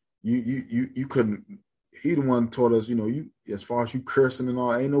you couldn't. He the one taught us, you as far as you cursing and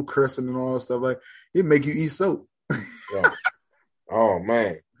all, ain't no cursing and all that stuff. Like, he'd make you eat soap. Yeah. Oh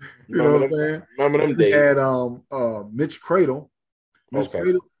man. You know what I'm saying? Remember them days. We had Mitch Cradle.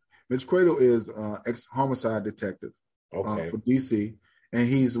 Mitch Cradle is ex-homicide detective for DC, and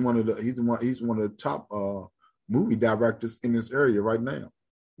he's one of the top movie directors in this area right now.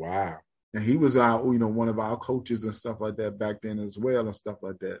 Wow. And he was one of our coaches and stuff like that back then as well and stuff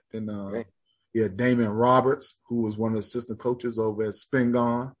like that. And Damon Roberts, who was one of the assistant coaches over at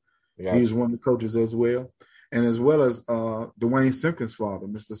Spingarn. He was one of the coaches as well. And as well as Dwayne Simpkins' father,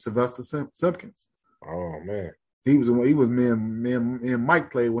 Mr. Sylvester Simpkins. Oh man, he was me and Mike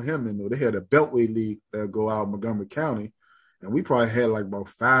played with him, and they had a Beltway league that go out in Montgomery County, and we probably had like about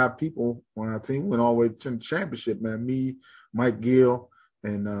 5 people on our team. We went all the way to the championship, man. Me, Mike Gill,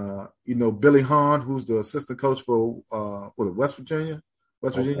 and Billy Hahn, who's the assistant coach for West Virginia.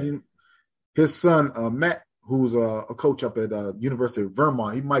 His son Matt, who's a coach up at University of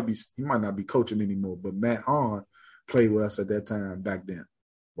Vermont. He might not be coaching anymore, but Matt Hahn played with us at that time back then.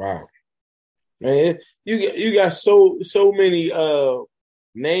 Wow, man, you got so many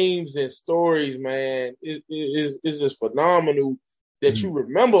names and stories, man. It's just phenomenal that you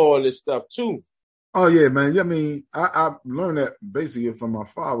remember all this stuff too. Oh yeah, man. I mean, I learned that basically from my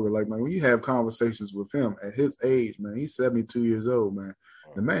father. Like, man, when you have conversations with him at his age, man, he's 72 years old, man.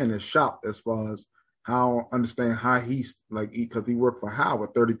 The man is shocked as far as how understand how he's like, because he worked for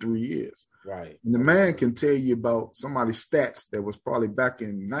Howard 33 years. Right. And the man can tell you about somebody's stats that was probably back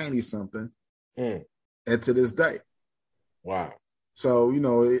in 90 something and to this day. Wow. So,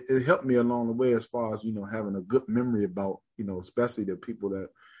 it helped me along the way as far as, having a good memory about, especially the people that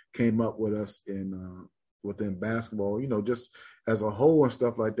came up with us within basketball, just as a whole and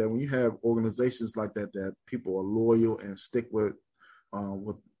stuff like that. When you have organizations like that people are loyal and stick with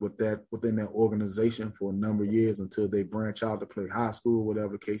that within that organization for a number of years until they branch out to play high school,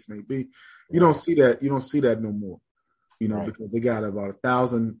 whatever the case may be. You don't see that no more, because they got about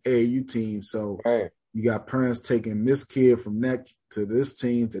 1,000 AAU teams. So You got parents taking this kid from that to this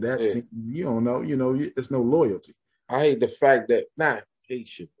team to that team. You don't know. It's no loyalty. I hate the fact that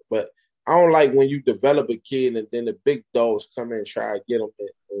hate you, but I don't like when you develop a kid and then the big dogs come in and try to get them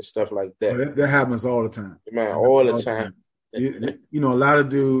and stuff like that. Well, that happens all the time. Man, all the time. A lot of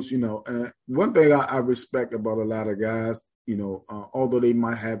dudes, and one thing I respect about a lot of guys, although they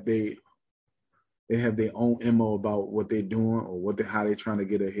might have they have their own MO about what they're doing or how they're trying to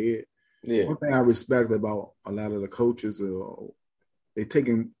get ahead. Yeah. One thing I respect about a lot of the coaches, they're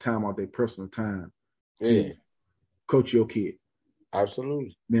taking time out their personal time to coach your kid.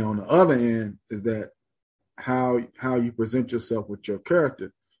 Absolutely. Now, on the other end is that how you present yourself with your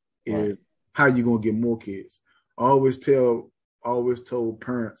character is how you're going to get more kids. I always told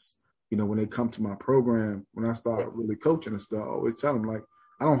parents, when they come to my program, when I start really coaching and stuff, I always tell them, like,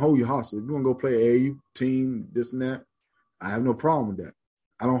 I don't hold you hostage. If you want to go play AAU team, this and that, I have no problem with that.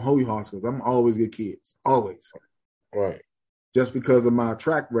 I don't hold you hostage. I'm always get kids, always. Right. Just because of my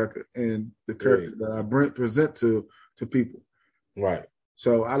track record and the character that I present to people. Right.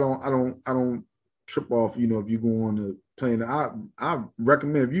 So I don't trip off. If you go on to playing, I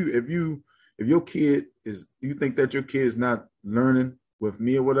recommend if your kid is, you think that your kid is not learning with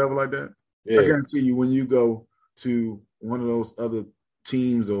me or whatever like that. I guarantee you, when you go to one of those other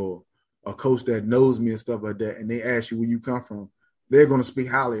teams or a coach that knows me and stuff like that, and they ask you where you come from, they're going to speak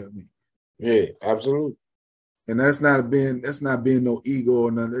highly of me. Yeah, absolutely. And that's not being no ego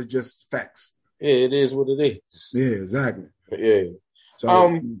or nothing. It's just facts. Yeah, it is what it is. Yeah, exactly. Yeah.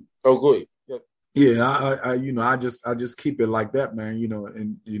 So, go ahead. Yeah, I just keep it like that, man.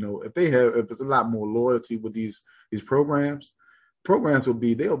 And if it's a lot more loyalty with these programs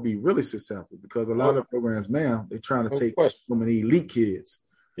they'll be really successful, because a lot of programs now, they're trying to take some of the elite kids.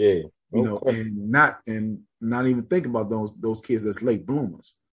 Yeah. And not even think about those kids that's late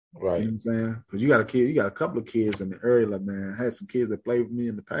bloomers. Right. You know what I'm saying? Because you got a couple of kids in the area, like, man, I had some kids that played with me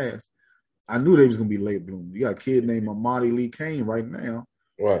in the past. I knew they was gonna be late bloomers. You got a kid named Amadi Lee Kane right now.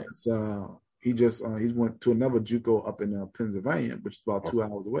 Right. He went to another JUCO up in Pennsylvania, which is about 2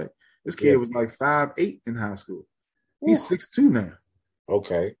 hours away. This kid was like 5'8" in high school. He's 6'2" now.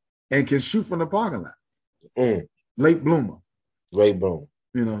 Okay. And can shoot from the parking lot. Mm. Late bloomer. Late bloomer.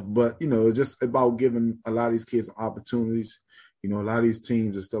 But it's just about giving a lot of these kids opportunities. A lot of these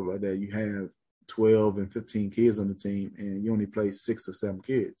teams and stuff like that, you have 12 and 15 kids on the team, and you only play 6 or 7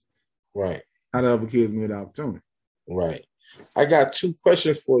 kids. Right. How the other kids get the opportunity? Right. I got 2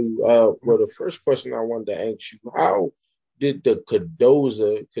 questions for you. Well, the first question I wanted to ask you: how did the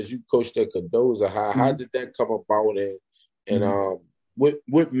Cadoza, because you coached at Cadoza, how did that come about, and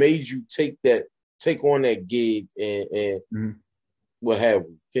what made you take on that gig and what have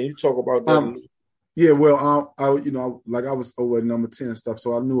you? Can you talk about that? Yeah, well, I was over at number 10 and stuff,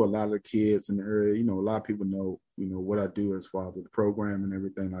 so I knew a lot of the kids in the area. A lot of people know, what I do as far as the program and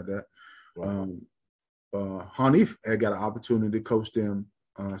everything like that. Right. Hanif had got an opportunity to coach them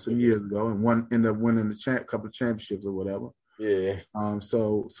some years ago, and ended up winning couple of championships or whatever. Yeah.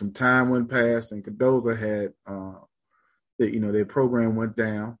 So some time went past, and Cadoza had, their program went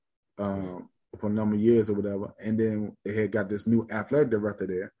down for a number of years or whatever, and then they had got this new athletic director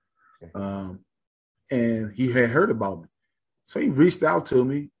there, and he had heard about me, so he reached out to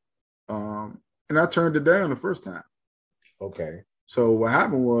me, and I turned it down the first time. Okay. So what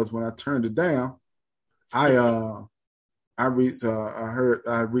happened was, when I turned it down, I reached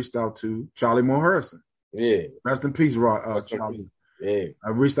out to Charlie Moore Harrison. Yeah. Rest in peace, Charlie. Yeah. I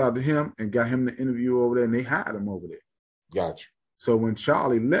reached out to him and got him the interview over there, and they hired him over there. Gotcha. So when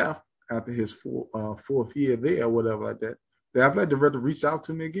Charlie left after his fourth year there or whatever like that, the athletic director reached out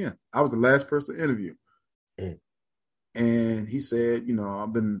to me again. I was the last person to interview. And he said,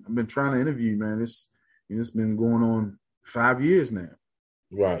 I've been trying to interview you, man. It's been going on 5 years now.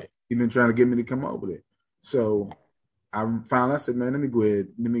 Right. He's been trying to get me to come over there. So I said, man, let me go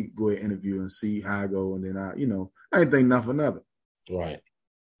ahead interview and see how I go. And then I ain't think nothing of it. Right.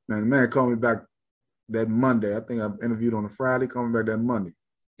 Man, the man called me back that Monday. I think I interviewed on a Friday, called me back that Monday.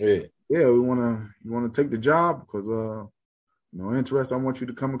 Yeah. Yeah, you wanna take the job because interest, I want you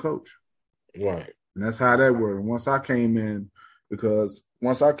to come and coach. Right. And that's how that worked. Once I came in,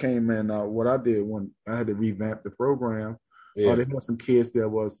 what I did when I had to revamp the program, they had some kids that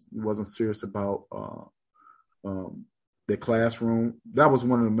wasn't serious about their classroom. That was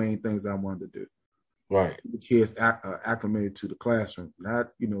one of the main things I wanted to do. Right. The kids acclimated to the classroom.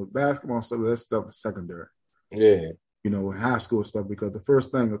 Not, basketball stuff, that stuff is secondary. Yeah. High school stuff, because the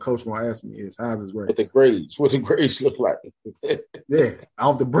first thing a coach will ask me is, how's his grades? What the grades look like. Yeah,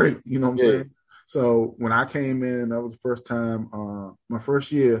 off the break, you know what I'm saying? So when I came in, that was the first time, my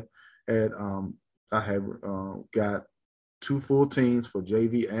first year at I have got 2 full teams for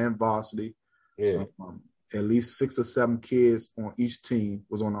JV and varsity. Yeah. At least 6 or 7 kids on each team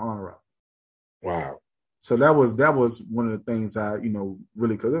was on the honor roll. Wow. So that was one of the things I,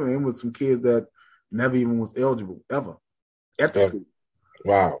 really, because it was some kids that never even was eligible ever at the school.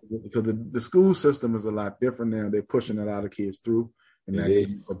 Wow. Because the school system is a lot different now. They're pushing a lot of kids through and not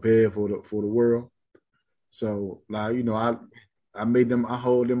getting prepared for the world. So, like, I made them, I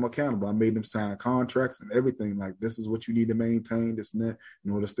hold them accountable. I made them sign contracts and everything. Like, this is what you need to maintain, this and that,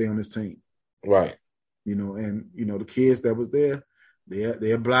 in order to stay on this team. Right. And the kids that was there,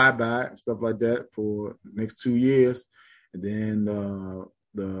 they abide by it and stuff like that for the next 2 years. And then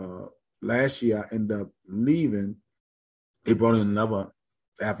the last year I ended up leaving. They brought in another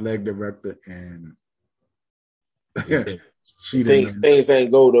athletic director, and she things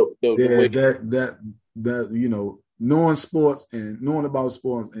ain't go the way that knowing sports and knowing about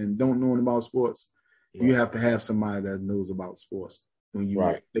sports and don't knowing about sports, right. You have to have somebody that knows about sports when you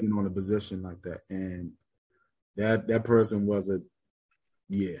taking on a position like that. And that person wasn't,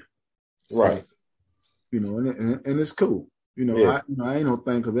 right. So, and it's cool. I ain't no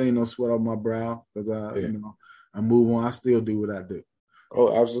thing because there ain't no sweat on my brow because I move on. I still do what I do.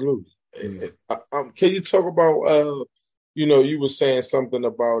 Oh, absolutely. Yeah. Can you talk about you were saying something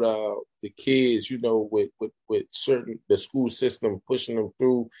about the kids, with certain the school system pushing them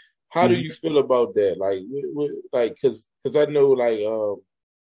through. How do you feel about that? Like, because I know, like,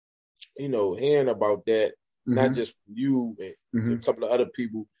 hearing about that, not just from you and a couple of other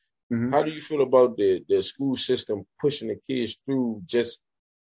people. How do you feel about the school system pushing the kids through just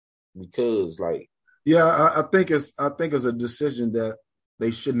because, like? Yeah, I think it's a decision that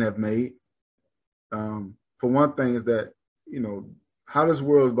they shouldn't have made. For one thing, is that how this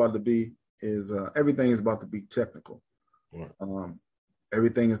world is about to be is everything is about to be technical. Right.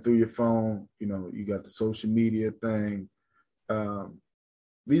 Everything is through your phone. You got the social media thing.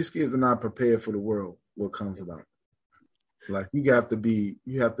 These kids are not prepared for the world. What comes about? Like you have to be.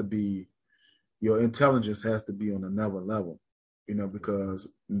 Your intelligence has to be on another level. Because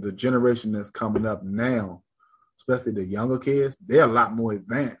the generation that's coming up now, especially the younger kids, they're a lot more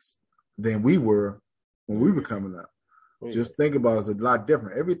advanced than we were when we were coming up. Just think about it, it's a lot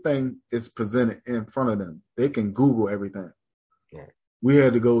different. Everything is presented in front of them. They can Google everything. Right. We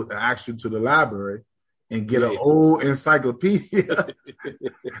had to go actually to the library and get an old encyclopedia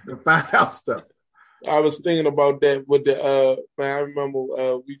to find out stuff. I was thinking about that with the man. I remember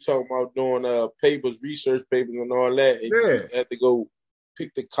we talking about doing papers, research papers, and all that. And you had to go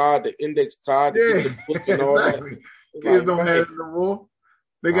pick the card, the index card, to get the book and all that. Kids don't have it no more.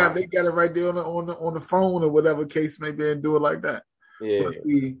 They got it right there on the phone or whatever case may be, and do it like that. Yeah. But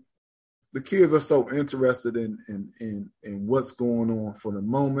see, the kids are so interested in what's going on for the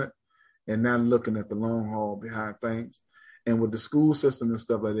moment, and not looking at the long haul behind things. And with the school system and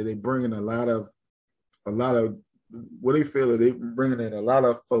stuff like that, they bring in a lot of what they feel is they bringing in a lot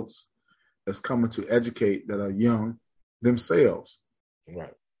of folks that's coming to educate that are young themselves.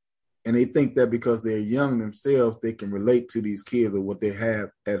 Right. And they think that because they're young themselves, they can relate to these kids or what they have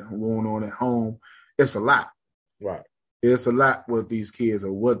going on at home. It's a lot. Right. It's a lot with these kids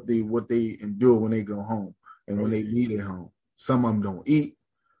or what they endure when they go home and when they leave at home. Some of them don't eat.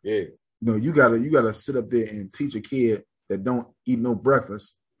 Yeah. You gotta sit up there and teach a kid that don't eat no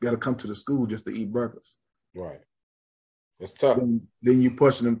breakfast. You got to come to the school just to eat breakfast. Right. It's tough. Then you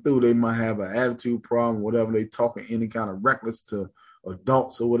pushing them through. They might have an attitude problem, whatever. They talking any kind of reckless to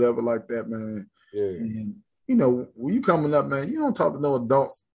adults or whatever like that, man. Yeah. And, when you coming up, man, you don't talk to no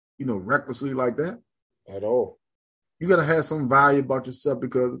adults, recklessly like that. At all. You got to have some value about yourself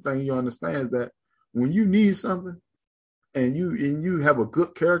because the thing you understand is that when you need something and you have a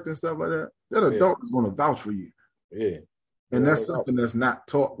good character and stuff like that, that adult is going to vouch for you. Yeah. And that's something that's not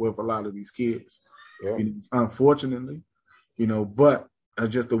taught with a lot of these kids, unfortunately, but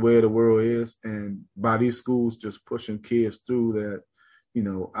that's just the way the world is. And by these schools just pushing kids through that,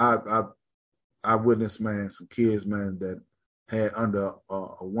 I witnessed, man, some kids, man, that had under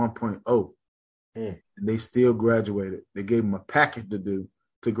a 1.0 and they still graduated. They gave them a packet to do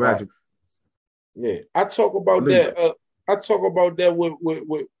to graduate. Yeah. I talk about that. I talk about that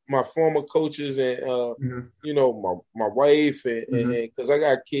with my former coaches and my wife and because I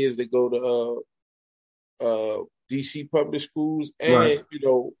got kids that go to DC public schools and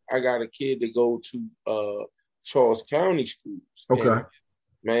I got a kid that go to Charles County schools. Okay, and,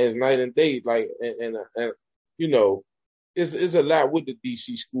 man, it's night and day. Like and it's a lot with the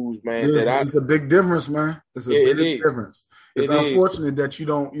DC schools, man. It's a big difference, man. It's a big difference. It's unfortunate that you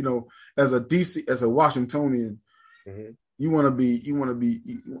don't, as a Washingtonian. You want to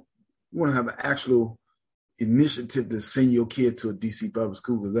be You want to have an actual initiative to send your kid to a DC public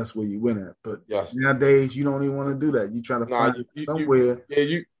school because that's where you went at. But nowadays, you don't even want to do that. You try to find somewhere.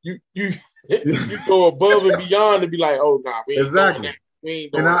 You go above and beyond to be like, oh, nah, we ain't doing that. We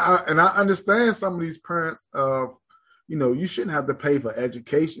ain't doing that. And I understand some of these parents, you shouldn't have to pay for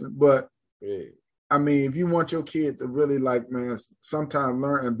education. But, I mean, if you want your kid to really, like, man, sometimes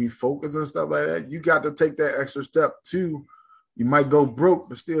learn and be focused and stuff like that, you got to take that extra step too. You might go broke,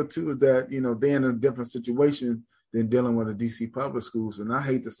 but still, too, that, they're in a different situation than dealing with the DC public schools. And I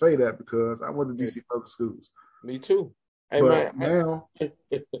hate to say that because I went to DC public schools. Me too. Hey, but now,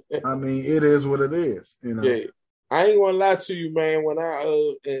 I mean, it is what it is, Yeah. I ain't gonna lie to you, man. When I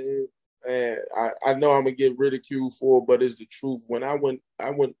know I'm gonna get ridiculed for it, but it's the truth. When I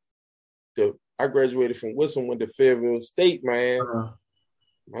graduated from Wilson, went to Fayetteville State, man.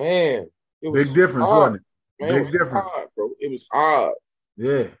 Man, it was big difference, hard. Wasn't it? Man, big difference, hard, bro. It was hard.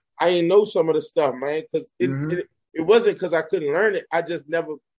 Yeah, I didn't know some of the stuff, man, because it wasn't because I couldn't learn it. I just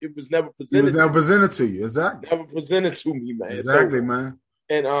never. It was never presented. It was never presented to you, exactly. Never presented to me, man. Exactly, man.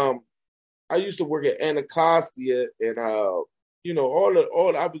 And I used to work at Anacostia, and all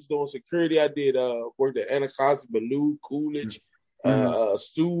I was doing security. I did worked at Anacostia, Ballou, Coolidge,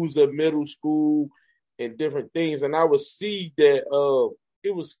 Sousa Middle School, and different things. And I would see that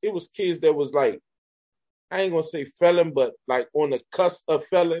it was kids that was like, I ain't gonna say felon, but like on the cusp of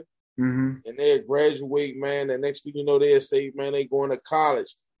felon. And they'd graduate, man. The next thing you know, they'd say, man, they going to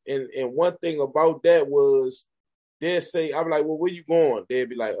college. And one thing about that was they'd say, I'm like, well, where you going? They'd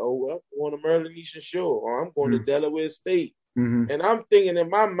be like, oh, well, I'm going to Maryland Eastern Shore, or I'm going to Delaware State. And I'm thinking in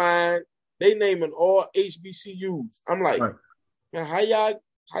my mind, they naming all HBCUs. I'm like, man, how y'all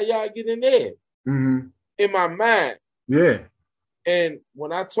get in there? In my mind. Yeah. And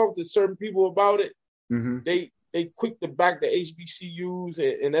when I talk to certain people about it, they quick to back the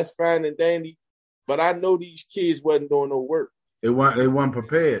HBCUs, and that's fine and dandy. But I know these kids wasn't doing no work. They weren't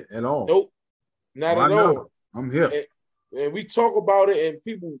prepared at all. Nope, not at all. I'm here. And we talk about it, and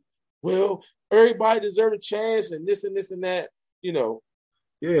people, well, everybody deserves a chance, and this and this and that,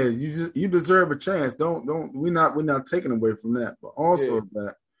 Yeah, you deserve a chance. We're not taking away from that, but also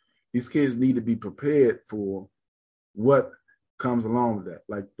that these kids need to be prepared for what comes along with that.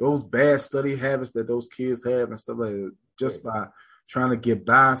 Like those bad study habits that those kids have and stuff like that, just by trying to get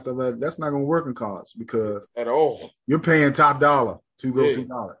by and stuff like that, that's not going to work in college because at all you're paying top dollar to go to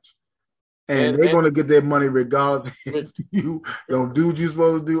college. And they're going to get their money regardless if you don't do what you're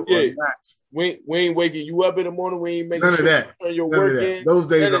supposed to do or not. We ain't waking you up in the morning. We ain't making none of that. Your work in. Those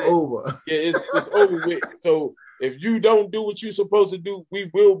days are over. Yeah, it's over with. So if you don't do what you're supposed to do, we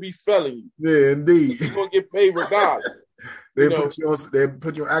will be failing you. Yeah, indeed. You're going to get paid regardless. They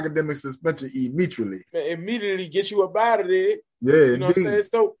put you on academic suspension immediately. Immediately get you up out of there. Yeah, you know what I'm saying?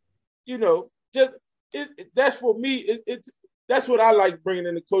 So, just that's for me. That's what I like bringing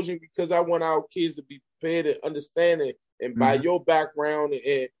in the coaching because I want our kids to be prepared and understand it. And by your background,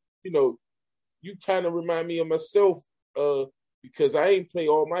 and you kind of remind me of myself because I ain't play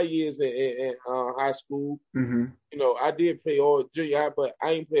all my years in high school. I did play all junior high, but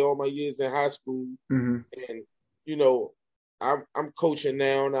I ain't play all my years in high school. And I'm coaching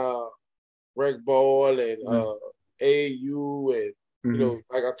now rec ball and AAU and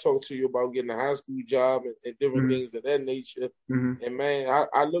like I talked to you about getting a high school job and different things of that nature. And man,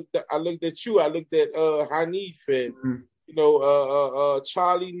 I looked at you. I looked at Hanif and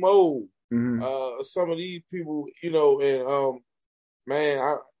Charlie Moe, some of these people, and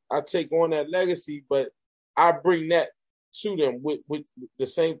man, I take on that legacy, but I bring that to them with the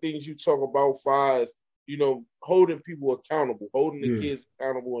same things you talk about, far as holding people accountable, holding the kids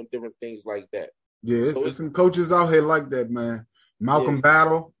accountable, and different things like that. Yeah, there's some coaches out here like that, man. Malcolm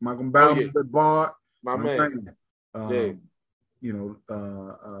Battle, Bard, my man.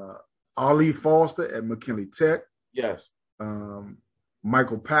 Ali Foster at McKinley Tech. Yes.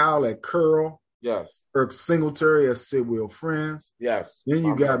 Michael Powell at Curl. Yes. Irk Singletary at Sidwell Friends. Yes. Then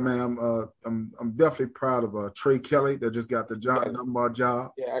you got, man, I'm definitely proud of Trey Kelly that just got the Dunbar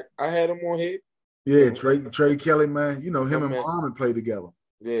job. Yeah, I had him on here. Yeah, Trey Kelly, man. Him and Muhammad played together.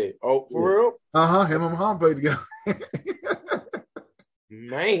 Yeah. Oh, for real? Him and Muhammad played together.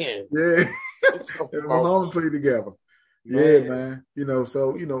 Man. Yeah. Him and Muhammad played together. Man. Yeah, man.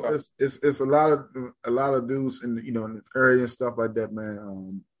 So it's a lot of dudes in in this area and stuff like that,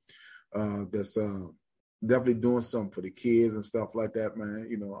 man. That's definitely doing something for the kids and stuff like that,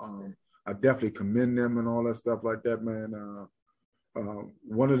 man. I definitely commend them and all that stuff like that, man.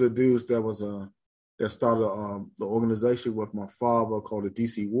 One of the dudes that started the organization with my father called the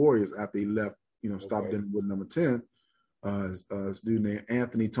DC Warriors after he left, stopped in with number 10. This dude named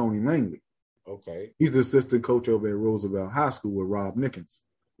Anthony Tony Langley. Okay. He's the assistant coach over at Roosevelt High School with Rob Nickens.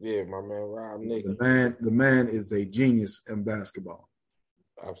 Yeah, my man Rob Nickens. The man is a genius in basketball.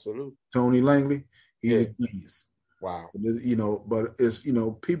 Absolutely. Tony Langley, he's a genius. Wow. But it's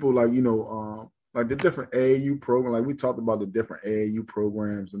people like the different AAU program, like we talked about the different AAU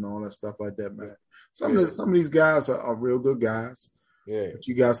programs and all that stuff like that, man. Some of these guys are real good guys. Yeah. But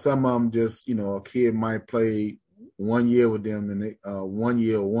you got some of them just, a kid might play 1 year with them and they 1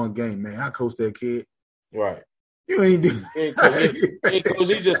 year or one game. Man, I coached that kid. Right. You ain't do because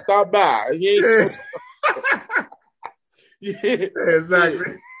he just stopped by. He ain't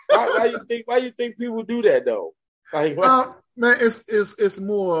exactly. Why you think people do that though? Like, man, it's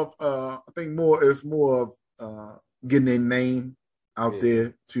more of I think it's more of getting their name out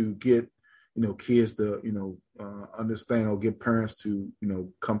there to get kids to understand or get parents to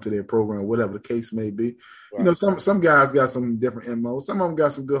come to their program, whatever the case may be. Right. Some guys got some different MO. Some of them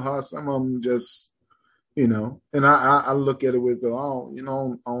got some good hearts. Some of them just and I look at it as though I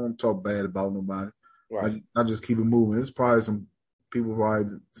don't talk bad about nobody. Right. I just keep it moving. There's probably some people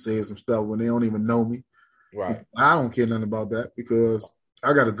probably say some stuff when they don't even know me. Right. I don't care nothing about that because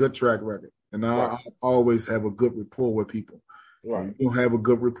I got a good track record and I always have a good rapport with people. Right. If you don't have a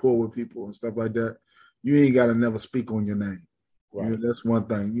good rapport with people and stuff like that, you ain't got to never speak on your name. Right. That's one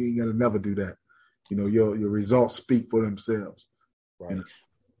thing. You ain't got to never do that. Your results speak for themselves. Right.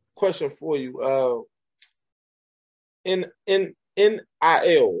 Question for you. In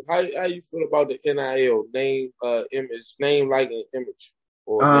NIL, how you feel about the NIL name, image, name like an image?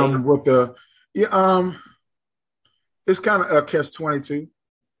 Or it's kind of a catch-22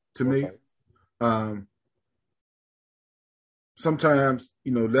 to me. Sometimes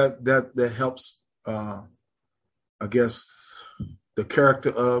that helps. I guess the character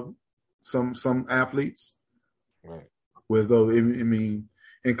of some athletes. Right. Whereas though in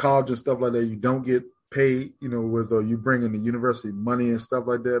college and stuff like that, you don't get paid. Whereas though you bring in the university money and stuff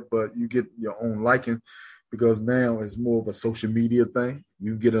like that, but you get your own liking because now it's more of a social media thing.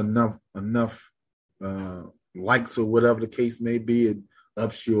 You get enough likes or whatever the case may be. It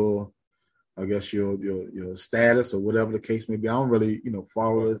ups your status or whatever the case may be. I don't really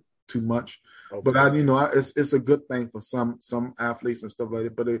follow it too much, but it's a good thing for some athletes and stuff like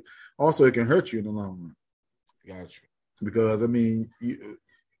that. But it can hurt you in the long run. Gotcha. Because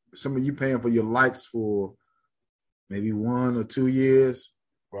some of you paying for your likes for maybe 1 or 2 years,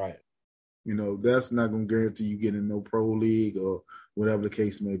 right? That's not going to guarantee you getting no pro league or whatever the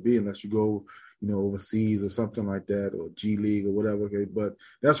case may be, unless you go overseas or something like that, or G League or whatever. Okay, but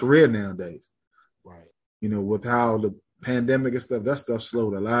that's rare nowadays, right? With how the pandemic and stuff, that stuff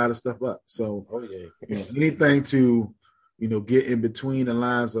slowed a lot of stuff up. So, anything to get in between the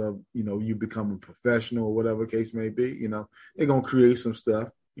lines of you becoming professional or whatever the case may be, they're gonna create some stuff,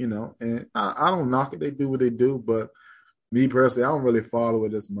 and I don't knock it. They do what they do, but me personally, I don't really follow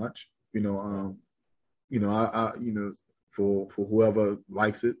it as much. For whoever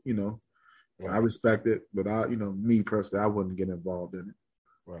likes it, I respect it, but me personally, I wouldn't get involved in it.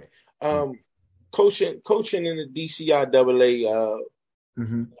 Right. Coaching in the DCIAA,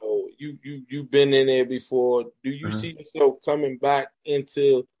 you've been in there before. Do you see yourself coming back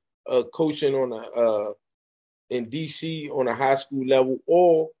into coaching in DC on a high school level,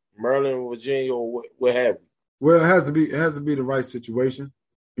 or Maryland, Virginia, or what have you? Well, it has to be the right situation.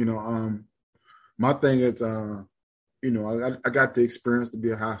 My thing is, I got the experience to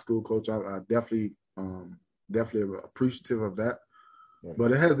be a high school coach. I definitely appreciative of that. Right.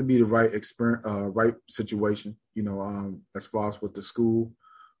 But it has to be the right experience, right situation. As far as with the school,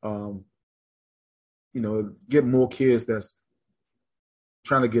 get more kids that's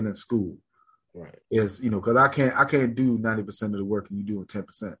trying to get in school. Right. Is because I can't do 90% of the work and you doing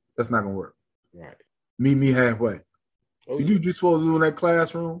 10%. That's not gonna work. Right. Meet me halfway. You do what you're supposed to do in that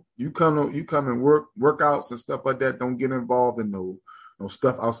classroom. You come and workouts and stuff like that. Don't get involved in no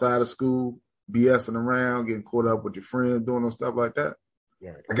stuff outside of school, BSing around, getting caught up with your friends, doing no stuff like that.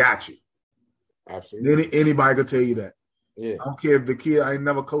 Right. I got you. Absolutely. Anybody could tell you that. Yeah. I don't care if the kid, I ain't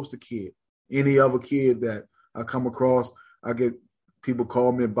never coached a kid. Any other kid that I come across, I get people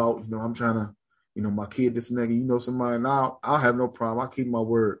call me about, I'm trying to, my kid, this and that, somebody, and I'll have no problem. I'll keep my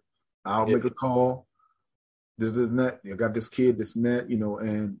word. I'll make a call. This and that. I got this kid, this and that,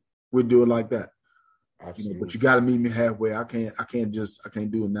 and we'll do it like that. Absolutely. But you got to meet me halfway. I can't do it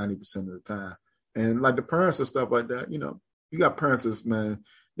 90% of the time. And like the parents and stuff like that, you got parents that's, man,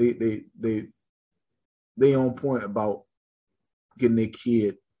 they on point about getting their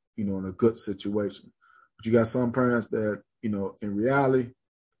kid, in a good situation. But you got some parents that, in reality,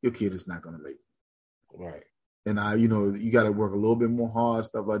 your kid is not going to make it. Right. And you got to work a little bit more hard,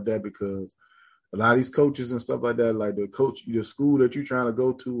 stuff like that, because a lot of these coaches and stuff like that, like the school that you're trying to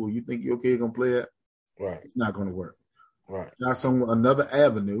go to, or you think your kid gonna play at, right, it's not gonna work. right. Not another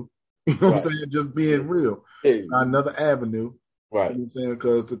avenue. You know what I'm saying? Just being real. Yeah. Not another avenue. Right. You know what I'm saying?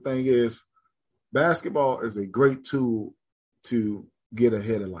 Because the thing is, basketball is a great tool to get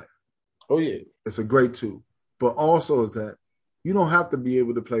ahead of life. Oh yeah. It's a great tool. But also is that you don't have to be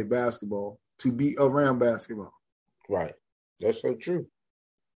able to play basketball to be around basketball. Right. That's so true.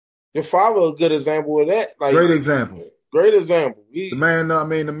 Your father a good example of that. Like, great example. Great example. The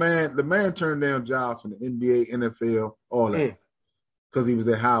man turned down jobs from the NBA, NFL, all that, because he was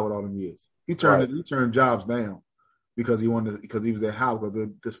at Howard all them years. He turned jobs down because he was at Howard, because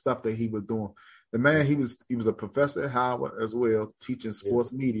the stuff that he was doing. The man, he was a professor at Howard as well, teaching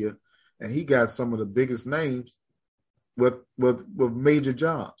sports media, and he got some of the biggest names with major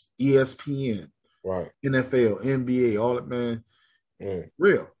jobs, ESPN, right, NFL, NBA, all that, man.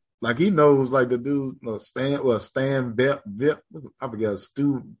 Real. Like, he knows, like, the dude, Stan Vip, I forget,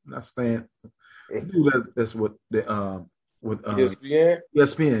 not Stan. The dude that's with ESPN?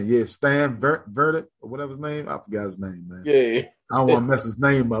 ESPN, yeah, Stan Verdict, or whatever his name. I forgot his name, man. Yeah. I don't want to mess his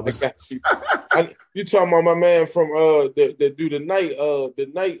name up. I got you. You talking about my man from that do the night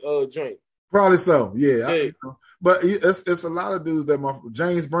joint. Probably so, yeah. But it's a lot of dudes that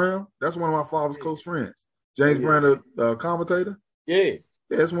James Brown, that's one of my father's close friends. James Brown, the commentator. Yeah.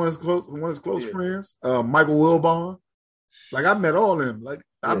 Yeah, that's one of his close friends. Michael Wilbon. Like, I met all of them. Like,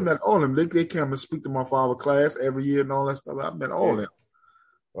 I met all of them. They come and speak to my father's class every year and all that stuff. I met all of them.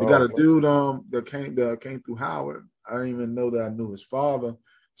 They got a dude that came through Howard. I didn't even know that I knew his father.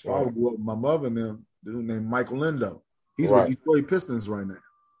 His father grew up with my mother and them. A dude named Michael Lindo. He's with Detroit Pistons right now.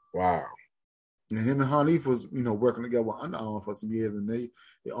 Wow. And him and Hanif was, working together with Under Armour for some years, and they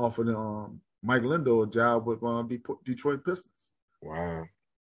offered Mike Lindo a job with Detroit Pistons. Wow.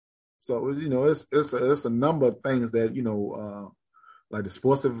 So it's a number of things that like the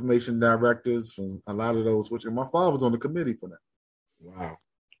sports information directors from a lot of those. Which my father was on the committee for that. Wow.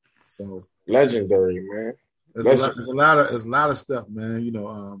 So legendary, man. There's a lot of stuff, man.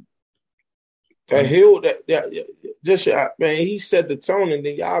 That Hill, man, he set the tone, and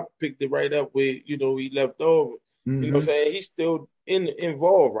then y'all picked it right up where he left over. Mm-hmm. You know what I'm saying? He's still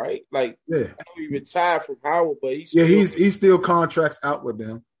involved, right? Like, I know he retired from Howard, but he still contracts out with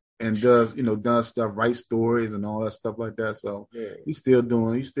them and does stuff, writes stories and all that stuff like that. So he's still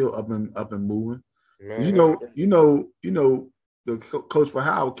up and moving. Man, the coach for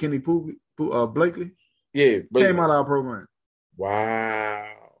Howard, Kenny Blakely. Yeah, came out of our program. Wow.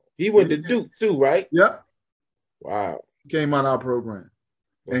 He went to Duke too, right? Yep. Wow. He came out of our program.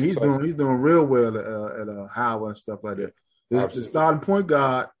 And he's doing real well at Howard and stuff like that. The starting point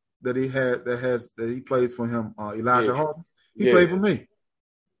guard that he plays for him, Elijah Hawkins, he played for me.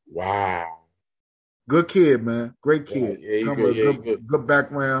 Wow. Good kid, man. Great kid. Good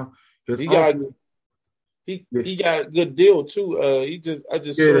background. He got a good deal too.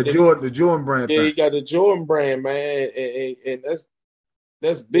 The Jordan brand. Yeah, he got the Jordan brand, man, and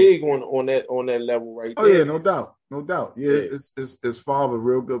that's big on that level right there. Oh yeah, no doubt. Yeah, his father,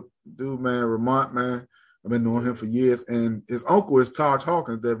 real good dude, man. Vermont, man. I've been knowing him for years, and his uncle is Taj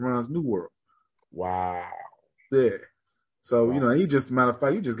Hawkins that runs New World. Wow. Yeah. So he just, matter of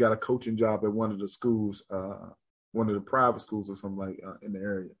fact, he just got a coaching job at one of the schools, one of the private schools or something like in the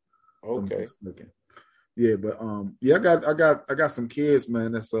area. Okay. Yeah, but I got some kids,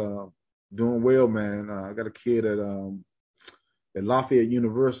 man, that's doing well, man. I got a kid at Lafayette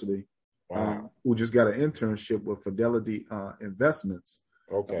University, who just got an internship with Fidelity Investments,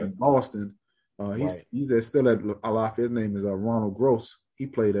 in Boston. He's still at Lafayette. His name is Ronald Gross. He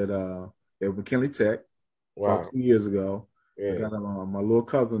played at McKinley Tech about 2 years ago. Yeah. I got my little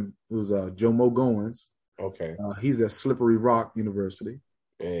cousin who's Jomo Goins. Okay. He's at Slippery Rock University.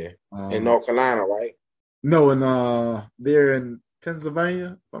 Yeah. In North Carolina, right? No, they're in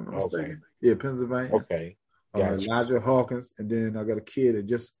Pennsylvania, if I'm not mistaken. Yeah, Pennsylvania. Okay. Gotcha. Elijah Hawkins. And then I got a kid that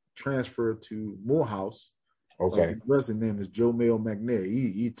just transferred to Morehouse. Okay. His name is Joe Mail McNair.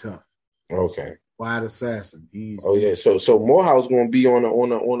 He tough. Okay. Wide assassin. So Morehouse going to be on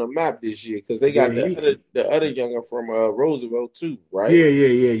a map this year because they got the other younger from Roosevelt too, right? Yeah.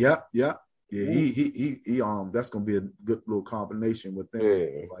 Yep. Yeah, he that's going to be a good little combination with them and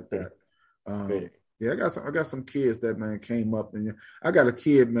stuff like that. Yeah, I got some kids that, man, came up, and I got a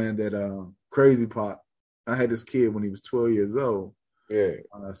kid, man, that crazy pop. I had this kid when he was 12 years old. Yeah.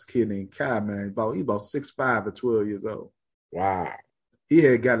 This kid named Kai, man, he about 6'5" at 12 years old. Wow. He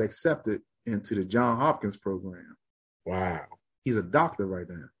had got accepted into the Johns Hopkins program. Wow. He's a doctor right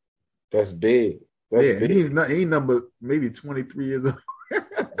now. That's big. That's And big. he number maybe 23 years old.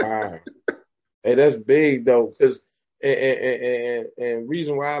 Wow. Hey, that's big though, because and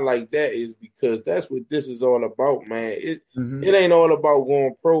reason why I like that is because that's what this is all about, man. It ain't all about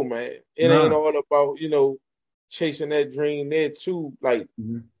going pro, man. It ain't Nah. all about chasing that dream there too. Like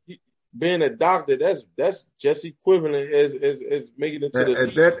being a doctor, that's just equivalent as making it to the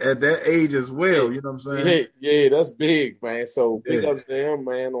At league. that age as Yeah, well, you know what I'm saying? yeah, that's big, man. So big Yeah. ups to him,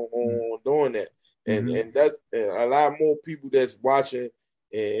 man, on doing that. And Mm-hmm. and that's a lot more people that's watching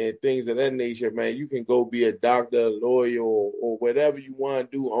and things of that nature, man. You can go be a doctor, a lawyer, or whatever you want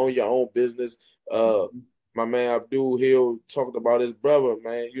to do, own your own business. My man Abdul Hill talked about his brother,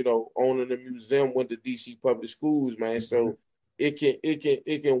 man. Owning a museum, went to DC public schools, man. So it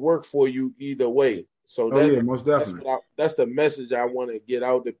can work for you either way. So Oh yeah, most definitely. that's the message I want to get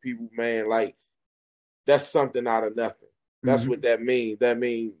out to people, man. Like that's something out of nothing. That's what Mm-hmm. that means. That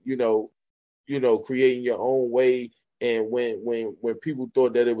means creating your own way. And when people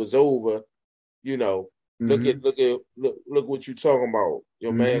thought that it was over, you know, look Mm-hmm. at look what you're talking about.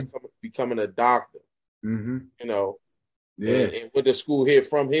 Your man Mm-hmm. becoming a doctor. Mm-hmm. You know, Yeah. and went to school here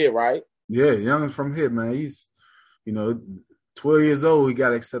from here, right? Yeah, Young's from here, man. He's, you know, 12 years old, he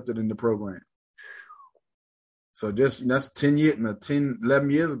got accepted in the program. So that's 10 years, 11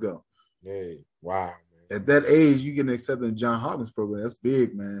 years ago. Hey, wow, man. At that age, you getting accepted in John Hopkins program. That's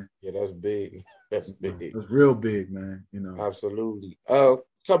big, man. Yeah, that's big. That's big. That's real big, man. Absolutely.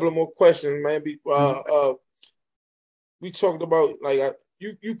 Couple of more questions, man. We talked about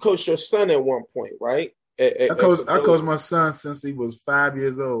you coached your son at one point, right? I coached my son since he was 5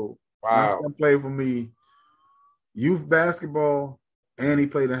 years old. My Wow, son played for me youth basketball, and he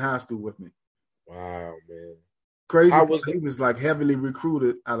played in high school with me. wow, man. Crazy How part, was it? he was like heavily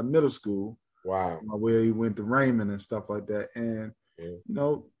recruited out of middle school, Wow. where he went to Raymond and stuff like that. And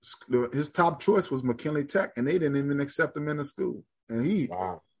his top choice was McKinley Tech, and they didn't even accept him in the school. And he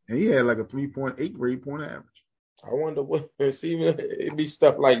had like a 3.8 grade point average. I wonder what. See, it be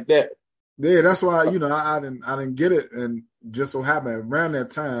stuff like that. Yeah, that's why I didn't get it, and just so happened around that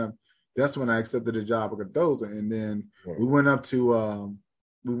time, that's when I accepted the job at Cardozo, and then we went up to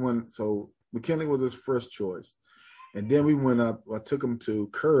so McKinley was his first choice, and then we went up. I took him to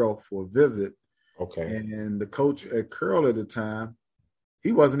Curl for a visit. Okay. And the coach at Curl at the time,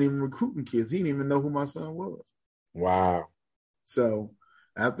 he wasn't even recruiting kids. He didn't even know who my son was. Wow. So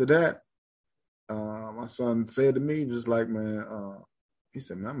after that, my son said to me, just like, man, he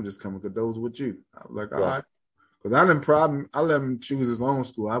said, man, I'm going to just come to Cardozo with you. I was like, all right. Because I let him choose his own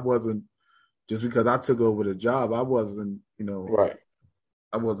school. I wasn't, just because I took over the job, I wasn't, right.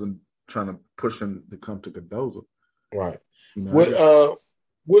 I wasn't trying to push him to come to Cardozo. Right.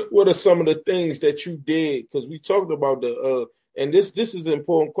 What are some of the things that you did? Because we talked about and this is an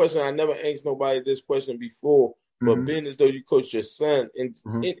important question. I never asked nobody this question before, but being as though you coach your son, and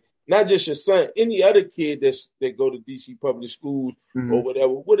not just your son, any other kid that go to DC public schools or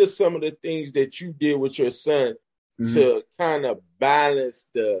whatever, what are some of the things that you did with your son to kind of balance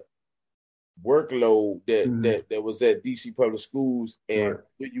the workload that was at DC public schools and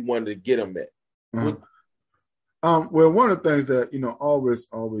where you wanted to get them at? Well, one of the things that,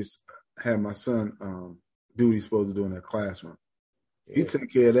 always had my son do what he's supposed to do in that classroom. Yeah. He took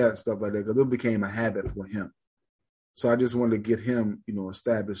care of that and stuff like that because it became a habit for him. So I just wanted to get him,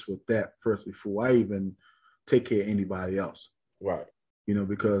 established with that first before I even take care of anybody else. Right.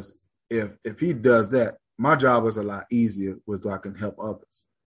 Because if he does that, my job is a lot easier so I can help others.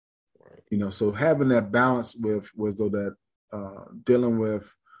 Right. So having that balance was though that dealing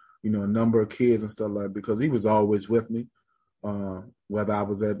with, a number of kids and stuff like that, because he was always with me, whether I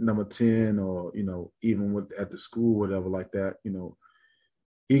was at number 10 or, even at the school, whatever like that,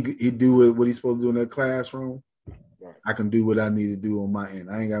 he do what he's supposed to do in that classroom. Right. I can do what I need to do on my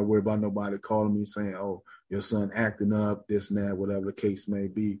end. I ain't got to worry about nobody calling me saying, oh, your son acting up, this and that, whatever the case may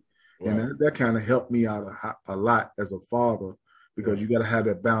be. Right. And that kind of helped me out a lot as a father, because you got to have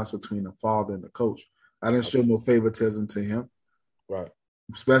that balance between the father and the coach. I didn't show no favoritism to him. Right.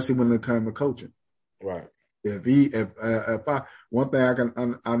 Especially when it came to coaching. Right. One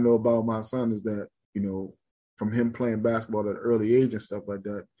thing I know about my son is that, from him playing basketball at an early age and stuff like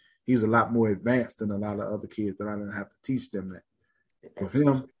that, he was a lot more advanced than a lot of other kids that I didn't have to teach them that. With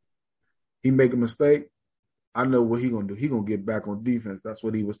him, he make a mistake, I know what he gonna do. He gonna get back on defense. That's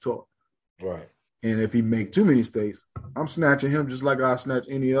what he was taught. Right. And if he make too many mistakes, I'm snatching him just like I snatch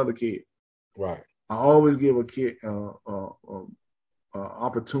any other kid. Right. I always give a kid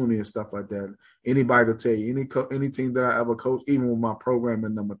opportunity and stuff like that. Anybody could tell you, any team that I ever coached, even with my program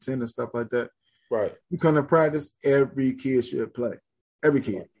in number 10 and stuff like that. Right. You come to practice, every kid should play. Every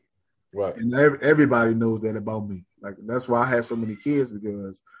kid. Right. Right. And everybody knows that about me. Like, that's why I have so many kids,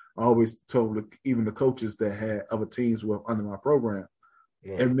 because I always told even the coaches that had other teams were under my program,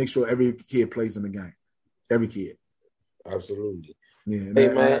 and make sure every kid plays in the game. Every kid. Absolutely. Yeah,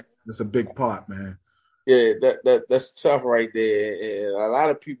 Hey, man. That's a big part, man. Yeah, that's tough right there. And a lot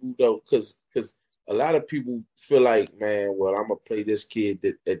of people don't, because a lot of people feel like, man, well, I'm gonna play this kid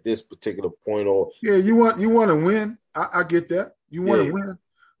at this particular point, or yeah, you want to win. I get that. You want to win,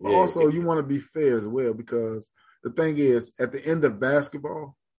 but yeah, also you want to be fair as well, because the thing is, at the end of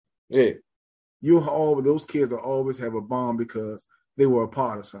basketball, yeah, those kids will always have a bond because they were a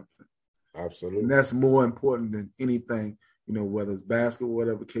part of something. absolutely, And that's more important than anything. Whether it's basketball,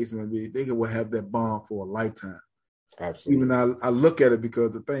 whatever the case may be, they will have that bond for a lifetime. absolutely. Even I look at it,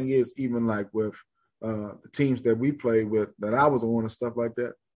 because the thing is, even like with the teams that we played with, that I was on and stuff like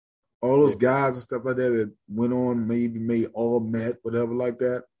that, all those guys and stuff like that went on, maybe made all met, whatever like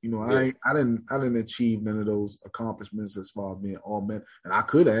that. I didn't achieve none of those accomplishments as far as being all met, and I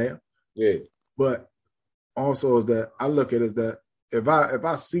could have. Yeah. But also is that I look at it as that if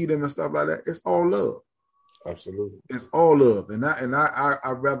I see them and stuff like that, it's all love. Absolutely. It's all love. And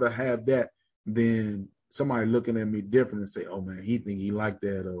I'd rather have that than somebody looking at me different and say, oh man, he think he like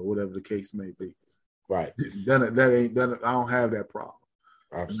that, or whatever the case may be. Right. That I don't have that problem.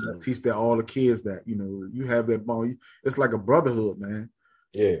 Absolutely. And I teach that all the kids that, you have that bond. It's like a brotherhood, man.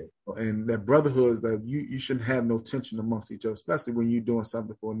 Yeah. And that brotherhood is that you shouldn't have no tension amongst each other, especially when you're doing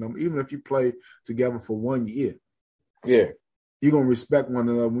something for them. Even if you play together for 1 year. Yeah. You're gonna respect one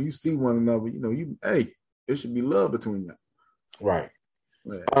another. When you see one another, it should be love between you. Right.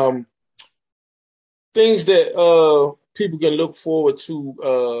 Yeah. Things that people can look forward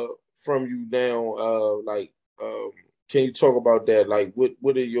to from you now, can you talk about that? Like,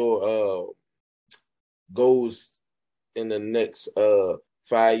 what are your goals in the next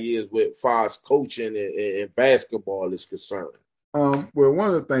 5 years with far as coaching and basketball is concerned? Well,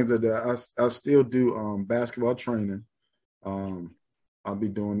 one of the things that I still do basketball training. I'll be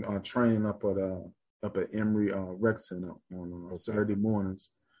doing training up at Emory Rec Center on Saturday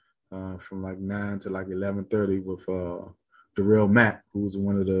mornings from like 9 to like 11:30 with Darrell Mack, who's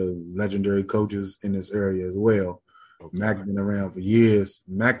one of the legendary coaches in this area as well. Okay. Mack been around for years.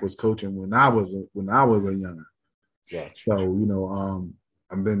 Mack was coaching when I was a youngin'. Gotcha. So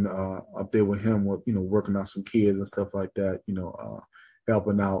I've been up there with him, with working out some kids and stuff like that.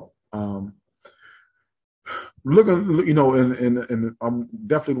 Helping out. Looking, and I'm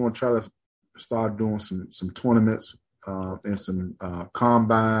definitely going to try to start doing some tournaments and some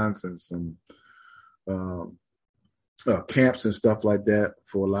combines and some camps and stuff like that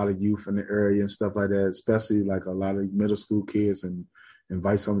for a lot of youth in the area and stuff like that, especially like a lot of middle school kids, and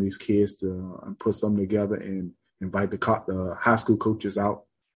invite some of these kids to put something together and invite the high school coaches out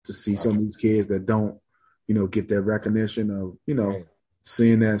to see some of these kids that don't, get that recognition of,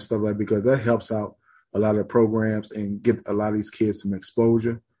 seeing that and stuff like that, because that helps out a lot of programs and get a lot of these kids some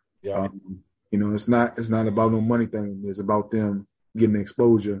exposure. Yeah. It's not about no money thing. It's about them getting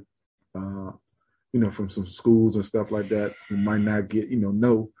exposure, from some schools and stuff like that, who might not get,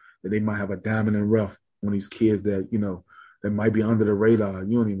 know that they might have a diamond in the rough on these kids that, that might be under the radar.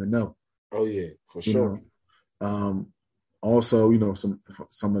 You don't even know. Oh yeah, for sure. Also,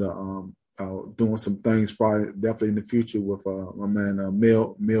 some of the doing some things probably definitely in the future with my man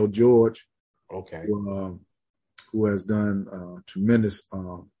Mel George. Okay. Who has done a tremendous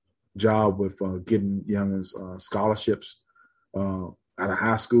job with getting youngins scholarships out of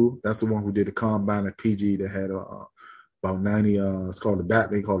high school. That's the one who did the combine at PG that had about 90. It's called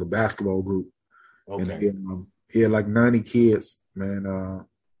they call it the basketball group. Okay. And he had like 90 kids, man, out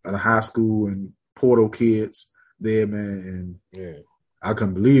of high school, and Portal kids there, man. And I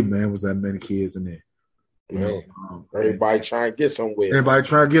couldn't believe, man, it was that many kids in there. Everybody trying to get somewhere. Everybody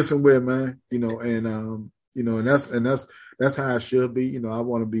trying to get somewhere, man. And that's how it should be. I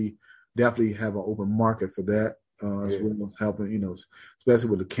want to be definitely have an open market for that. As well as helping, especially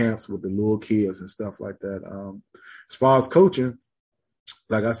with the camps with the little kids and stuff like that. As far as coaching,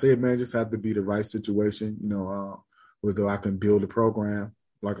 like I said, man, just have to be the right situation. As though I can build a program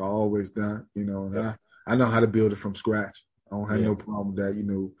like I always done. And I know how to build it from scratch. I don't have no problem with that.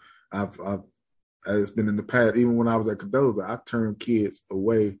 I've it's been in the past. Even when I was at Cadoza, I turned kids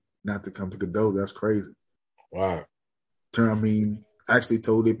away not to come to Cadoza. That's crazy. Wow. Actually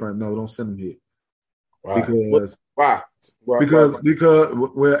told their parents, no, don't send them here. Wow. Because well,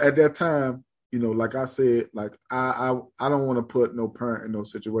 at that time, like I said, like I don't want to put no parent in no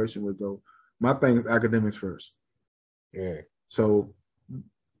situation with though. My thing is academics first. Yeah. So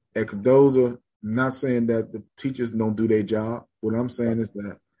at Cadoza, I'm not saying that the teachers don't do their job. What I'm saying is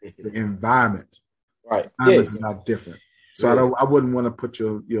that the environment. Right. Environment's a lot different. So Yeah. I wouldn't want to put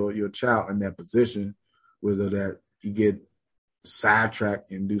your child in that position where that you get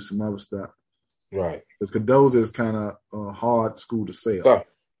sidetracked and do some other stuff. Right. Because Cadoza is kind of a hard school to sell.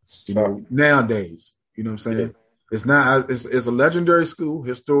 Nowadays. You know what I'm saying? Yeah. It's not. It's a legendary school,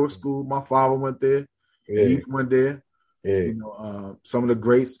 historic school. My father went there. Yeah. He went there. Yeah. You know, some of the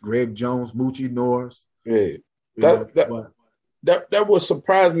greats, Greg Jones, Moochie Norris. Yeah. That would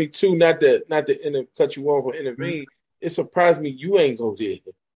surprise me too. Not to cut you off or intervene. It surprised me you ain't go there.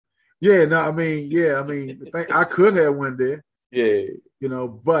 Yeah. No. I mean, I could have went there. Yeah. You know,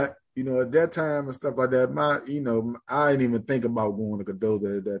 but at that time and stuff like that, I didn't even think about going to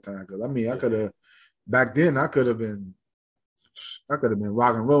Cadoza at that time because I could have. Back then, I could have been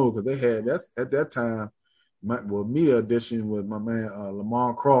rock and roll because they had at that time. Me auditioning with my man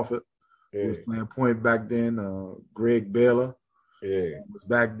Lamar Crawford, who was playing point back then. Greg Baylor, was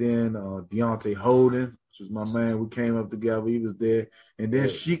back then. Deontay Holden, which was my man. We came up together. He was there, and then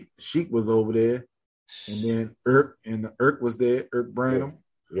Sheik was over there, and then Irk was there. Irk Branham.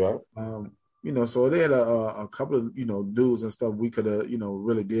 Yeah. So they had a couple of, dudes and stuff we could have,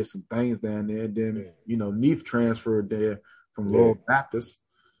 really did some things down there. And then, Neef transferred there from Laurel Baptist.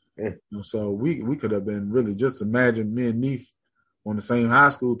 Yeah. So we could have been really just imagine me and Neef on the same high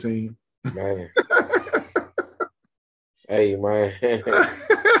school team. Man. Hey, man.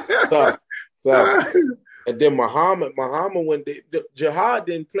 Stop. And then Muhammad when Jihad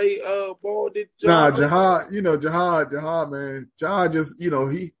didn't play ball, did Jihad? Nah, Jihad, man. Jihad just, he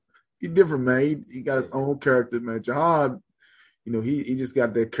different, man. He got his own character, man. Jihad, he just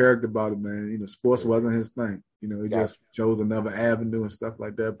got that character about him, man. Sports wasn't his thing. He just chose another avenue and stuff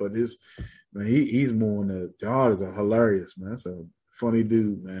like that. But he's more on the Jihad is a hilarious, man. That's a funny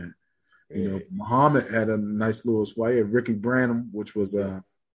dude, man. Muhammad had a nice little squad. Ricky Branham, which was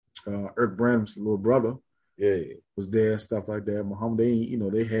Irk Branham's little brother. Yeah, was there, stuff like that. Muhammad, they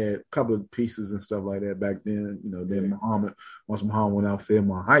had a couple of pieces and stuff like that back then. Then once Muhammad went out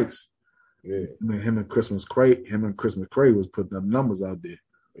Fairmont Heights, him and Christmas Cray was putting up numbers out there.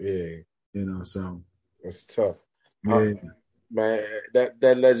 Yeah, so it's tough. Yeah, man,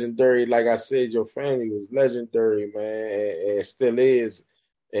 that legendary, like I said, your family was legendary, man, and still is,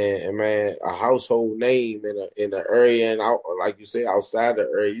 and man, a household name in the area, and out, like you said, outside the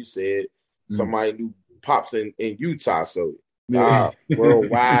area. You said somebody knew Pops in Utah, so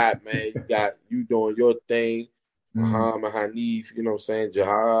worldwide, man, you doing your thing. Muhammad Hanif, you know what I'm saying,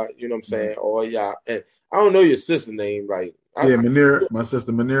 Jihad, you know what I'm saying, all y'all. And I don't know your sister name, like Manir, my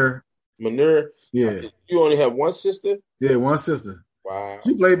sister Manir. Yeah. You only have one sister? Yeah, one sister. Wow.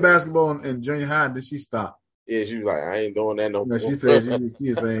 She played basketball in junior high, and then she stopped. Yeah, she was like, I ain't doing that no more. She said she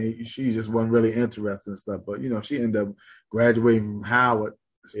was saying she just wasn't really interested in stuff, but she ended up graduating from Howard.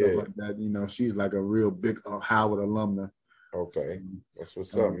 Stuff like that, she's like a real big Howard alumna. Okay, that's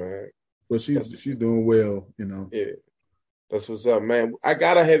what's up, man. But she's doing well, Yeah, that's what's up, man. I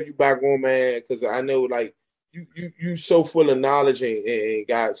gotta have you back on, man, because I know like you so full of knowledge and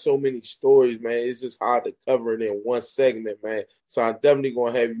got so many stories, man. It's just hard to cover it in one segment, man. So I'm definitely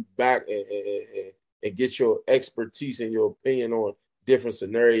gonna have you back and get your expertise and your opinion on different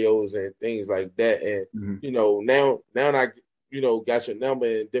scenarios and things like that. And now I got your number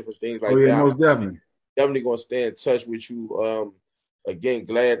and different things like that. Most definitely. Definitely gonna stay in touch with you. Again,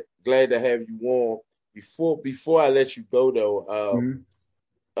 glad to have you on. Before I let you go though,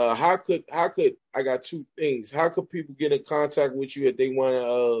 how could I got two things. How could people get in contact with you if they want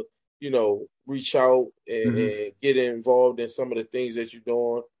to reach out and get involved in some of the things that you're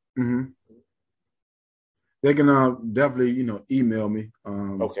doing? They can definitely email me.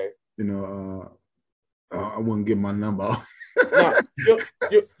 Okay. I wouldn't give my number out. No,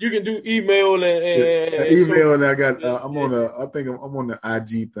 you can do email and email, and I got I'm on the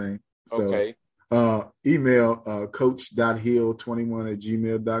IG thing. So, okay. Email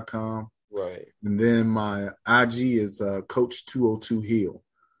coach.hill21@gmail.com. Right. And then my IG is coach202hill.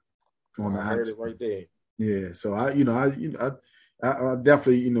 I heard it right there. Yeah. So I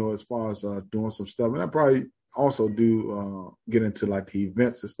definitely as far as doing some stuff, and I probably also do get into like the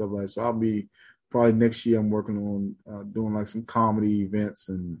events and stuff like that. So I'll be probably next year. I'm working on doing like some comedy events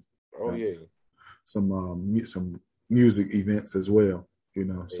and some music events as well.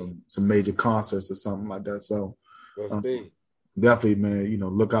 Some major concerts or something like that. So that's big. Definitely, man.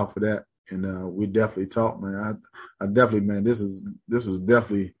 Look out for that, and we definitely talk, man. I definitely, man. This was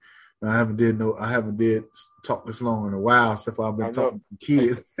definitely. I haven't did talk this long in a while since I've been talking to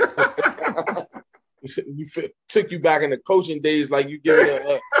kids. Took you back in the coaching days, like you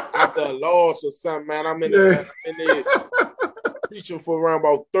giving after a loss or something, man. I'm in there. preaching for around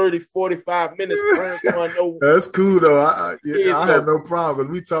about 30, 45 minutes. Parents want to know. That's cool though. I have Though. no problem.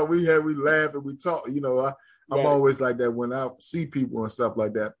 We talk, we laugh, and we talk. You know, I'm Right. always like that when I see people and stuff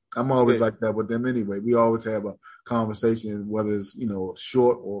like that. I'm always like that with them anyway. We always have a conversation, whether it's, you know,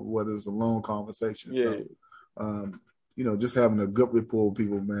 short or whether it's a long conversation. Yeah. So, you know, just having a good rapport with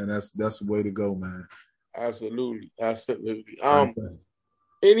people, man, that's the way to go, man. Absolutely. Okay.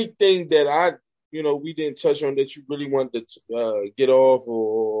 Anything that we didn't touch on that you really wanted to get off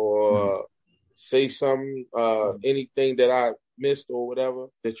or say something, anything that I missed or whatever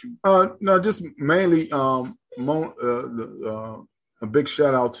that you? No, just mainly a big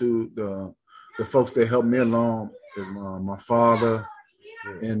shout out to the folks that helped me along is my father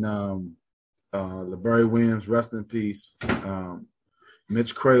and LeBerry Williams, rest in peace.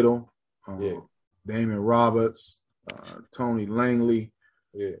 Mitch Cradle, Damian Roberts, Tony Langley,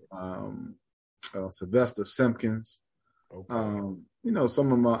 Sylvester Simpkins. Okay. You know,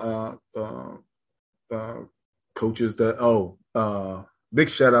 some of my coaches that big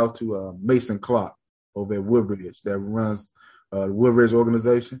shout out to Mason Clark over at Woodbridge that runs the Woodbridge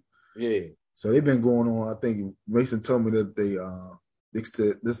organization. Yeah. So they've been going on. I think Mason told me that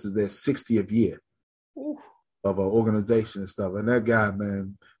this is their 60th year of an organization and stuff. And that guy,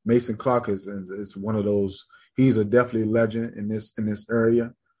 man, Mason Clark is one of those. He's definitely a legend in this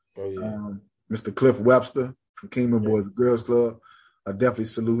area. Oh yeah. Mr. Cliff Webster from Kingman Boys and Girls Club. I definitely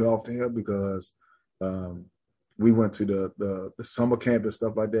salute off to him because we went to the summer camp and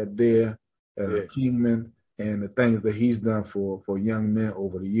stuff like that there at Kingman, and the things that he's done for young men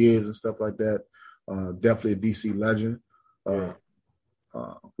over the years and stuff like that. Definitely a DC legend.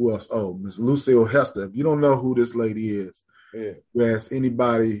 Who else? Oh, Miss Lucille Hester. If you don't know who this lady is, you ask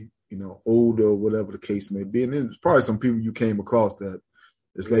anybody, you know, older or whatever the case may be, and there's probably some people you came across that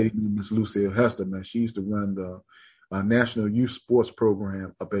this lady named Miss Lucille Hester, man. She used to run the National Youth Sports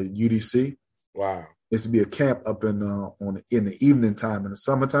Program up at UDC. Wow. It used to be a camp up in the evening time in the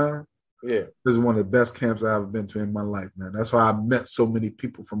summertime. Yeah. This is one of the best camps I've ever been to in my life, man. That's why I met so many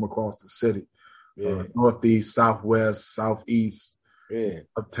people from across the city. Northeast, Southwest, Southeast,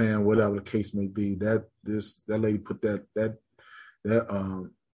 uptown, whatever the case may be. That lady put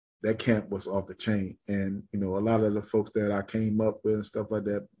that camp was off the chain. And, you know, a lot of the folks that I came up with and stuff like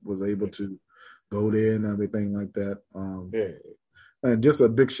that was able to go there and everything like that. And just a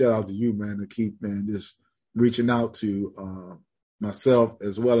big shout out to you, man, to keep, man, just reaching out to myself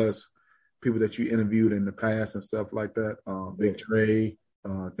as well as people that you interviewed in the past and stuff like that. Big Trey,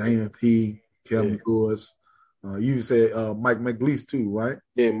 Dana P, Kevin Lewis. You said Mike McLeese too, right?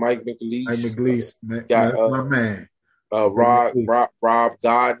 Yeah, Mike McLeese. Mike McLeese, my man. Rob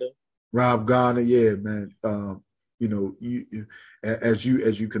Gardner. Rob Gardner, yeah, man. You know, you as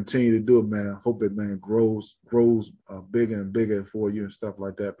you continue to do it, man, I hope it, man, grows bigger and bigger for you and stuff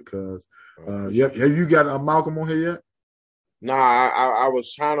like that. Because have you got Malcolm on here yet? Nah, I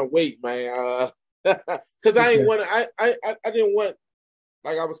was trying to wait, man. Because I didn't want,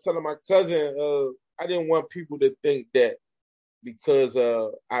 like I was telling my cousin, I didn't want people to think that because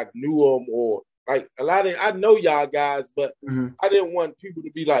I knew him or like a lot of, I know y'all guys, but I didn't want people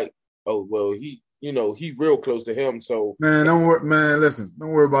to be like, oh, well, he real close to him. So man, don't worry, man. Listen, don't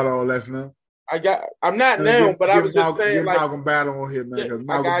worry about all that now. I'm not now, but I was just saying, like, Malcolm Battle on here, man, because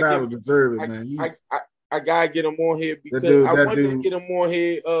Malcolm Battle deserves it, man. I gotta get him on here because I wanted to get him on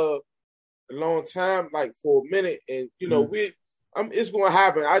here a long time, like for a minute, and you know it's gonna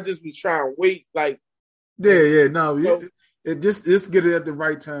happen. I just was trying to wait, like it just get it at the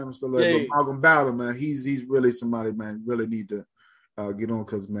right time. So like Malcolm Battle, man, he's really somebody, man, really need to get on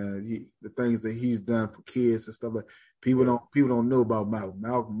because man, the things that he's done for kids and stuff like people don't know about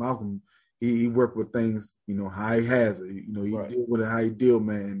Malcolm. Malcolm. He worked with things, you know, how he has it. You know, he deal with it how he deal,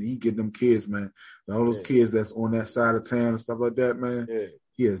 man. And he get them kids, man. All those kids that's on that side of town and stuff like that, man. Yeah.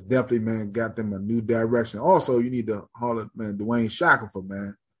 He has definitely, man, got them a new direction. Also, you need to holler, man, Dwayne Shackelford,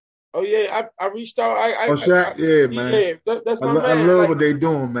 man. Oh, yeah. I reached out. Shaq? Yeah, man. Yeah, that's my man. I love what they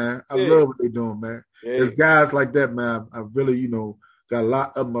doing, man. I love what they doing, man. Yeah. There's guys like that, man. I really, you know, got a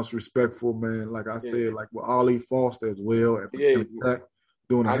lot of much respect for, man. Like I said, like with Ollie Foster as well at Tech.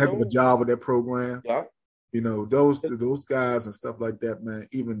 Doing a heck of a job with that program. Yeah. You know, those guys and stuff like that, man.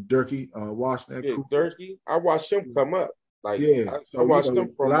 Even Durkee, Washington. Yeah, Durkee. I watched him come up. Like, I watched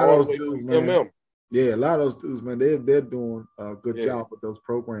them from all the way dudes, from MM. Yeah, a lot of those dudes, man, they're doing a good job with those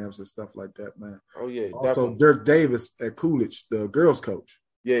programs and stuff like that, man. Oh, yeah. Also, definitely. Dirk Davis at Coolidge, the girls coach.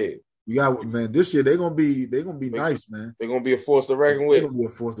 Yeah. We got, man, this year they're gonna be nice, man. They're gonna be a force to reckon with. They're gonna be a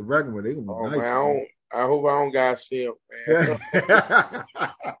force to reckon with. They're gonna be nice. Man, I hope I don't got to see him, man.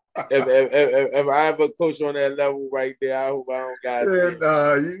 if I ever coach on that level right there, I hope I don't got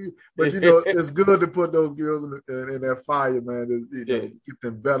it. But it's good to put those girls in that fire, man. To, get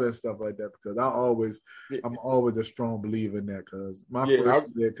them better and stuff like that. Because I'm always a strong believer in that. Because my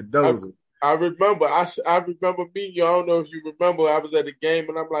first year, Cadoza. I remember meeting you. I don't know if you remember. I was at the game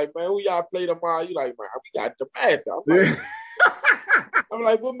and I'm like, man, who y'all play tomorrow? You like, man, we got the Panther. I'm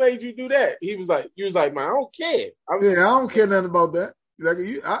like, what made you do that? You was like, man, I don't care. I don't care nothing about that. Like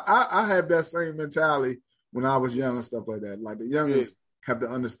I had that same mentality when I was young and stuff like that. Like the youngest have to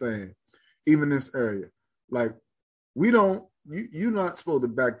understand, even this area. Like you're not supposed to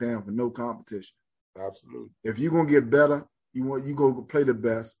back down for no competition. Absolutely. If you're gonna get better, you go play the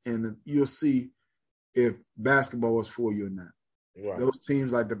best, and you'll see if basketball is for you or not. Right. Those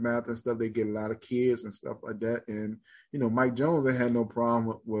teams like the Math and stuff, they get a lot of kids and stuff like that. And, Mike Jones, they had no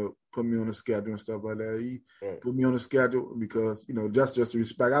problem with putting me on the schedule and stuff like that. He put me on the schedule because, just to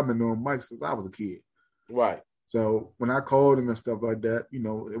respect. I've been knowing Mike since I was a kid. Right. So when I called him and stuff like that,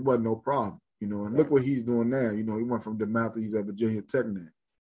 it wasn't no problem. And look what he's doing now. He went from the Math, he's at Virginia Tech now.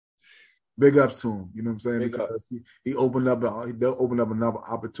 Big ups to him, you know what I'm saying? Because he opened up another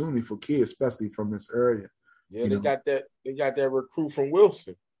opportunity for kids, especially from this area. Yeah, they got that recruit from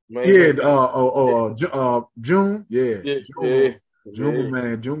Wilson. Man. Yeah, June. Yeah. June,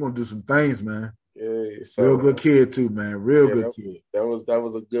 man. June gonna do some things, man. Yeah, real good kid too, man. Real good kid. That was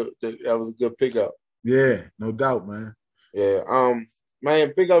a good pickup. Yeah, no doubt, man. Yeah.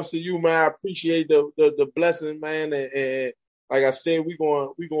 Man, big ups to you, man. I appreciate the blessing, man. And like I said, we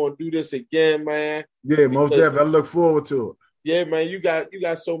gonna do this again, man. Yeah, most definitely. I look forward to it. Yeah, man, you got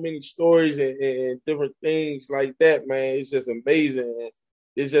so many stories and different things like that, man. It's just amazing.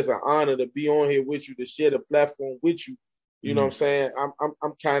 It's just an honor to be on here with you, to share the platform with you. You know what I'm saying?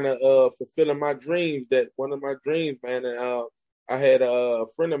 I'm kind of fulfilling my dreams. That one of my dreams, man. And I had a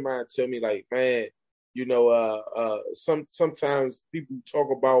friend of mine tell me, like, man, sometimes people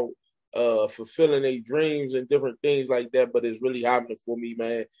talk about fulfilling their dreams and different things like that, but it's really happening for me,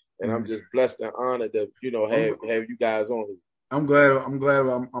 man. And I'm just blessed and honored to have you guys on here. I'm glad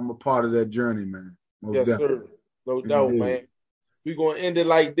I'm a part of that journey, man. Yes, sir. No doubt, man. We're going to end it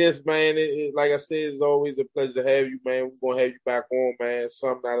like this, man. Like I said, it's always a pleasure to have you, man. We're going to have you back on, man.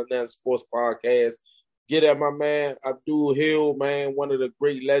 Something Out of Nothing Sports Podcast. Get at my man, Abdul Hill, man, one of the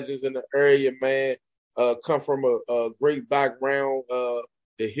great legends in the area, man. Come from a great background. The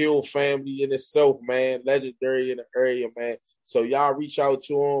Hill family in itself, man. Legendary in the area, man. So y'all reach out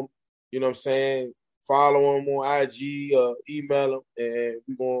to him. You know what I'm saying? Follow him on IG, email him, and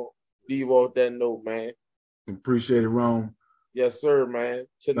we're going to leave off that note, man. Appreciate it, Rome. Yes, sir, man.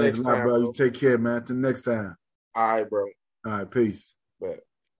 Till next time, bro. You take care, man. Till next time. All right, bro. All right, peace. Bet.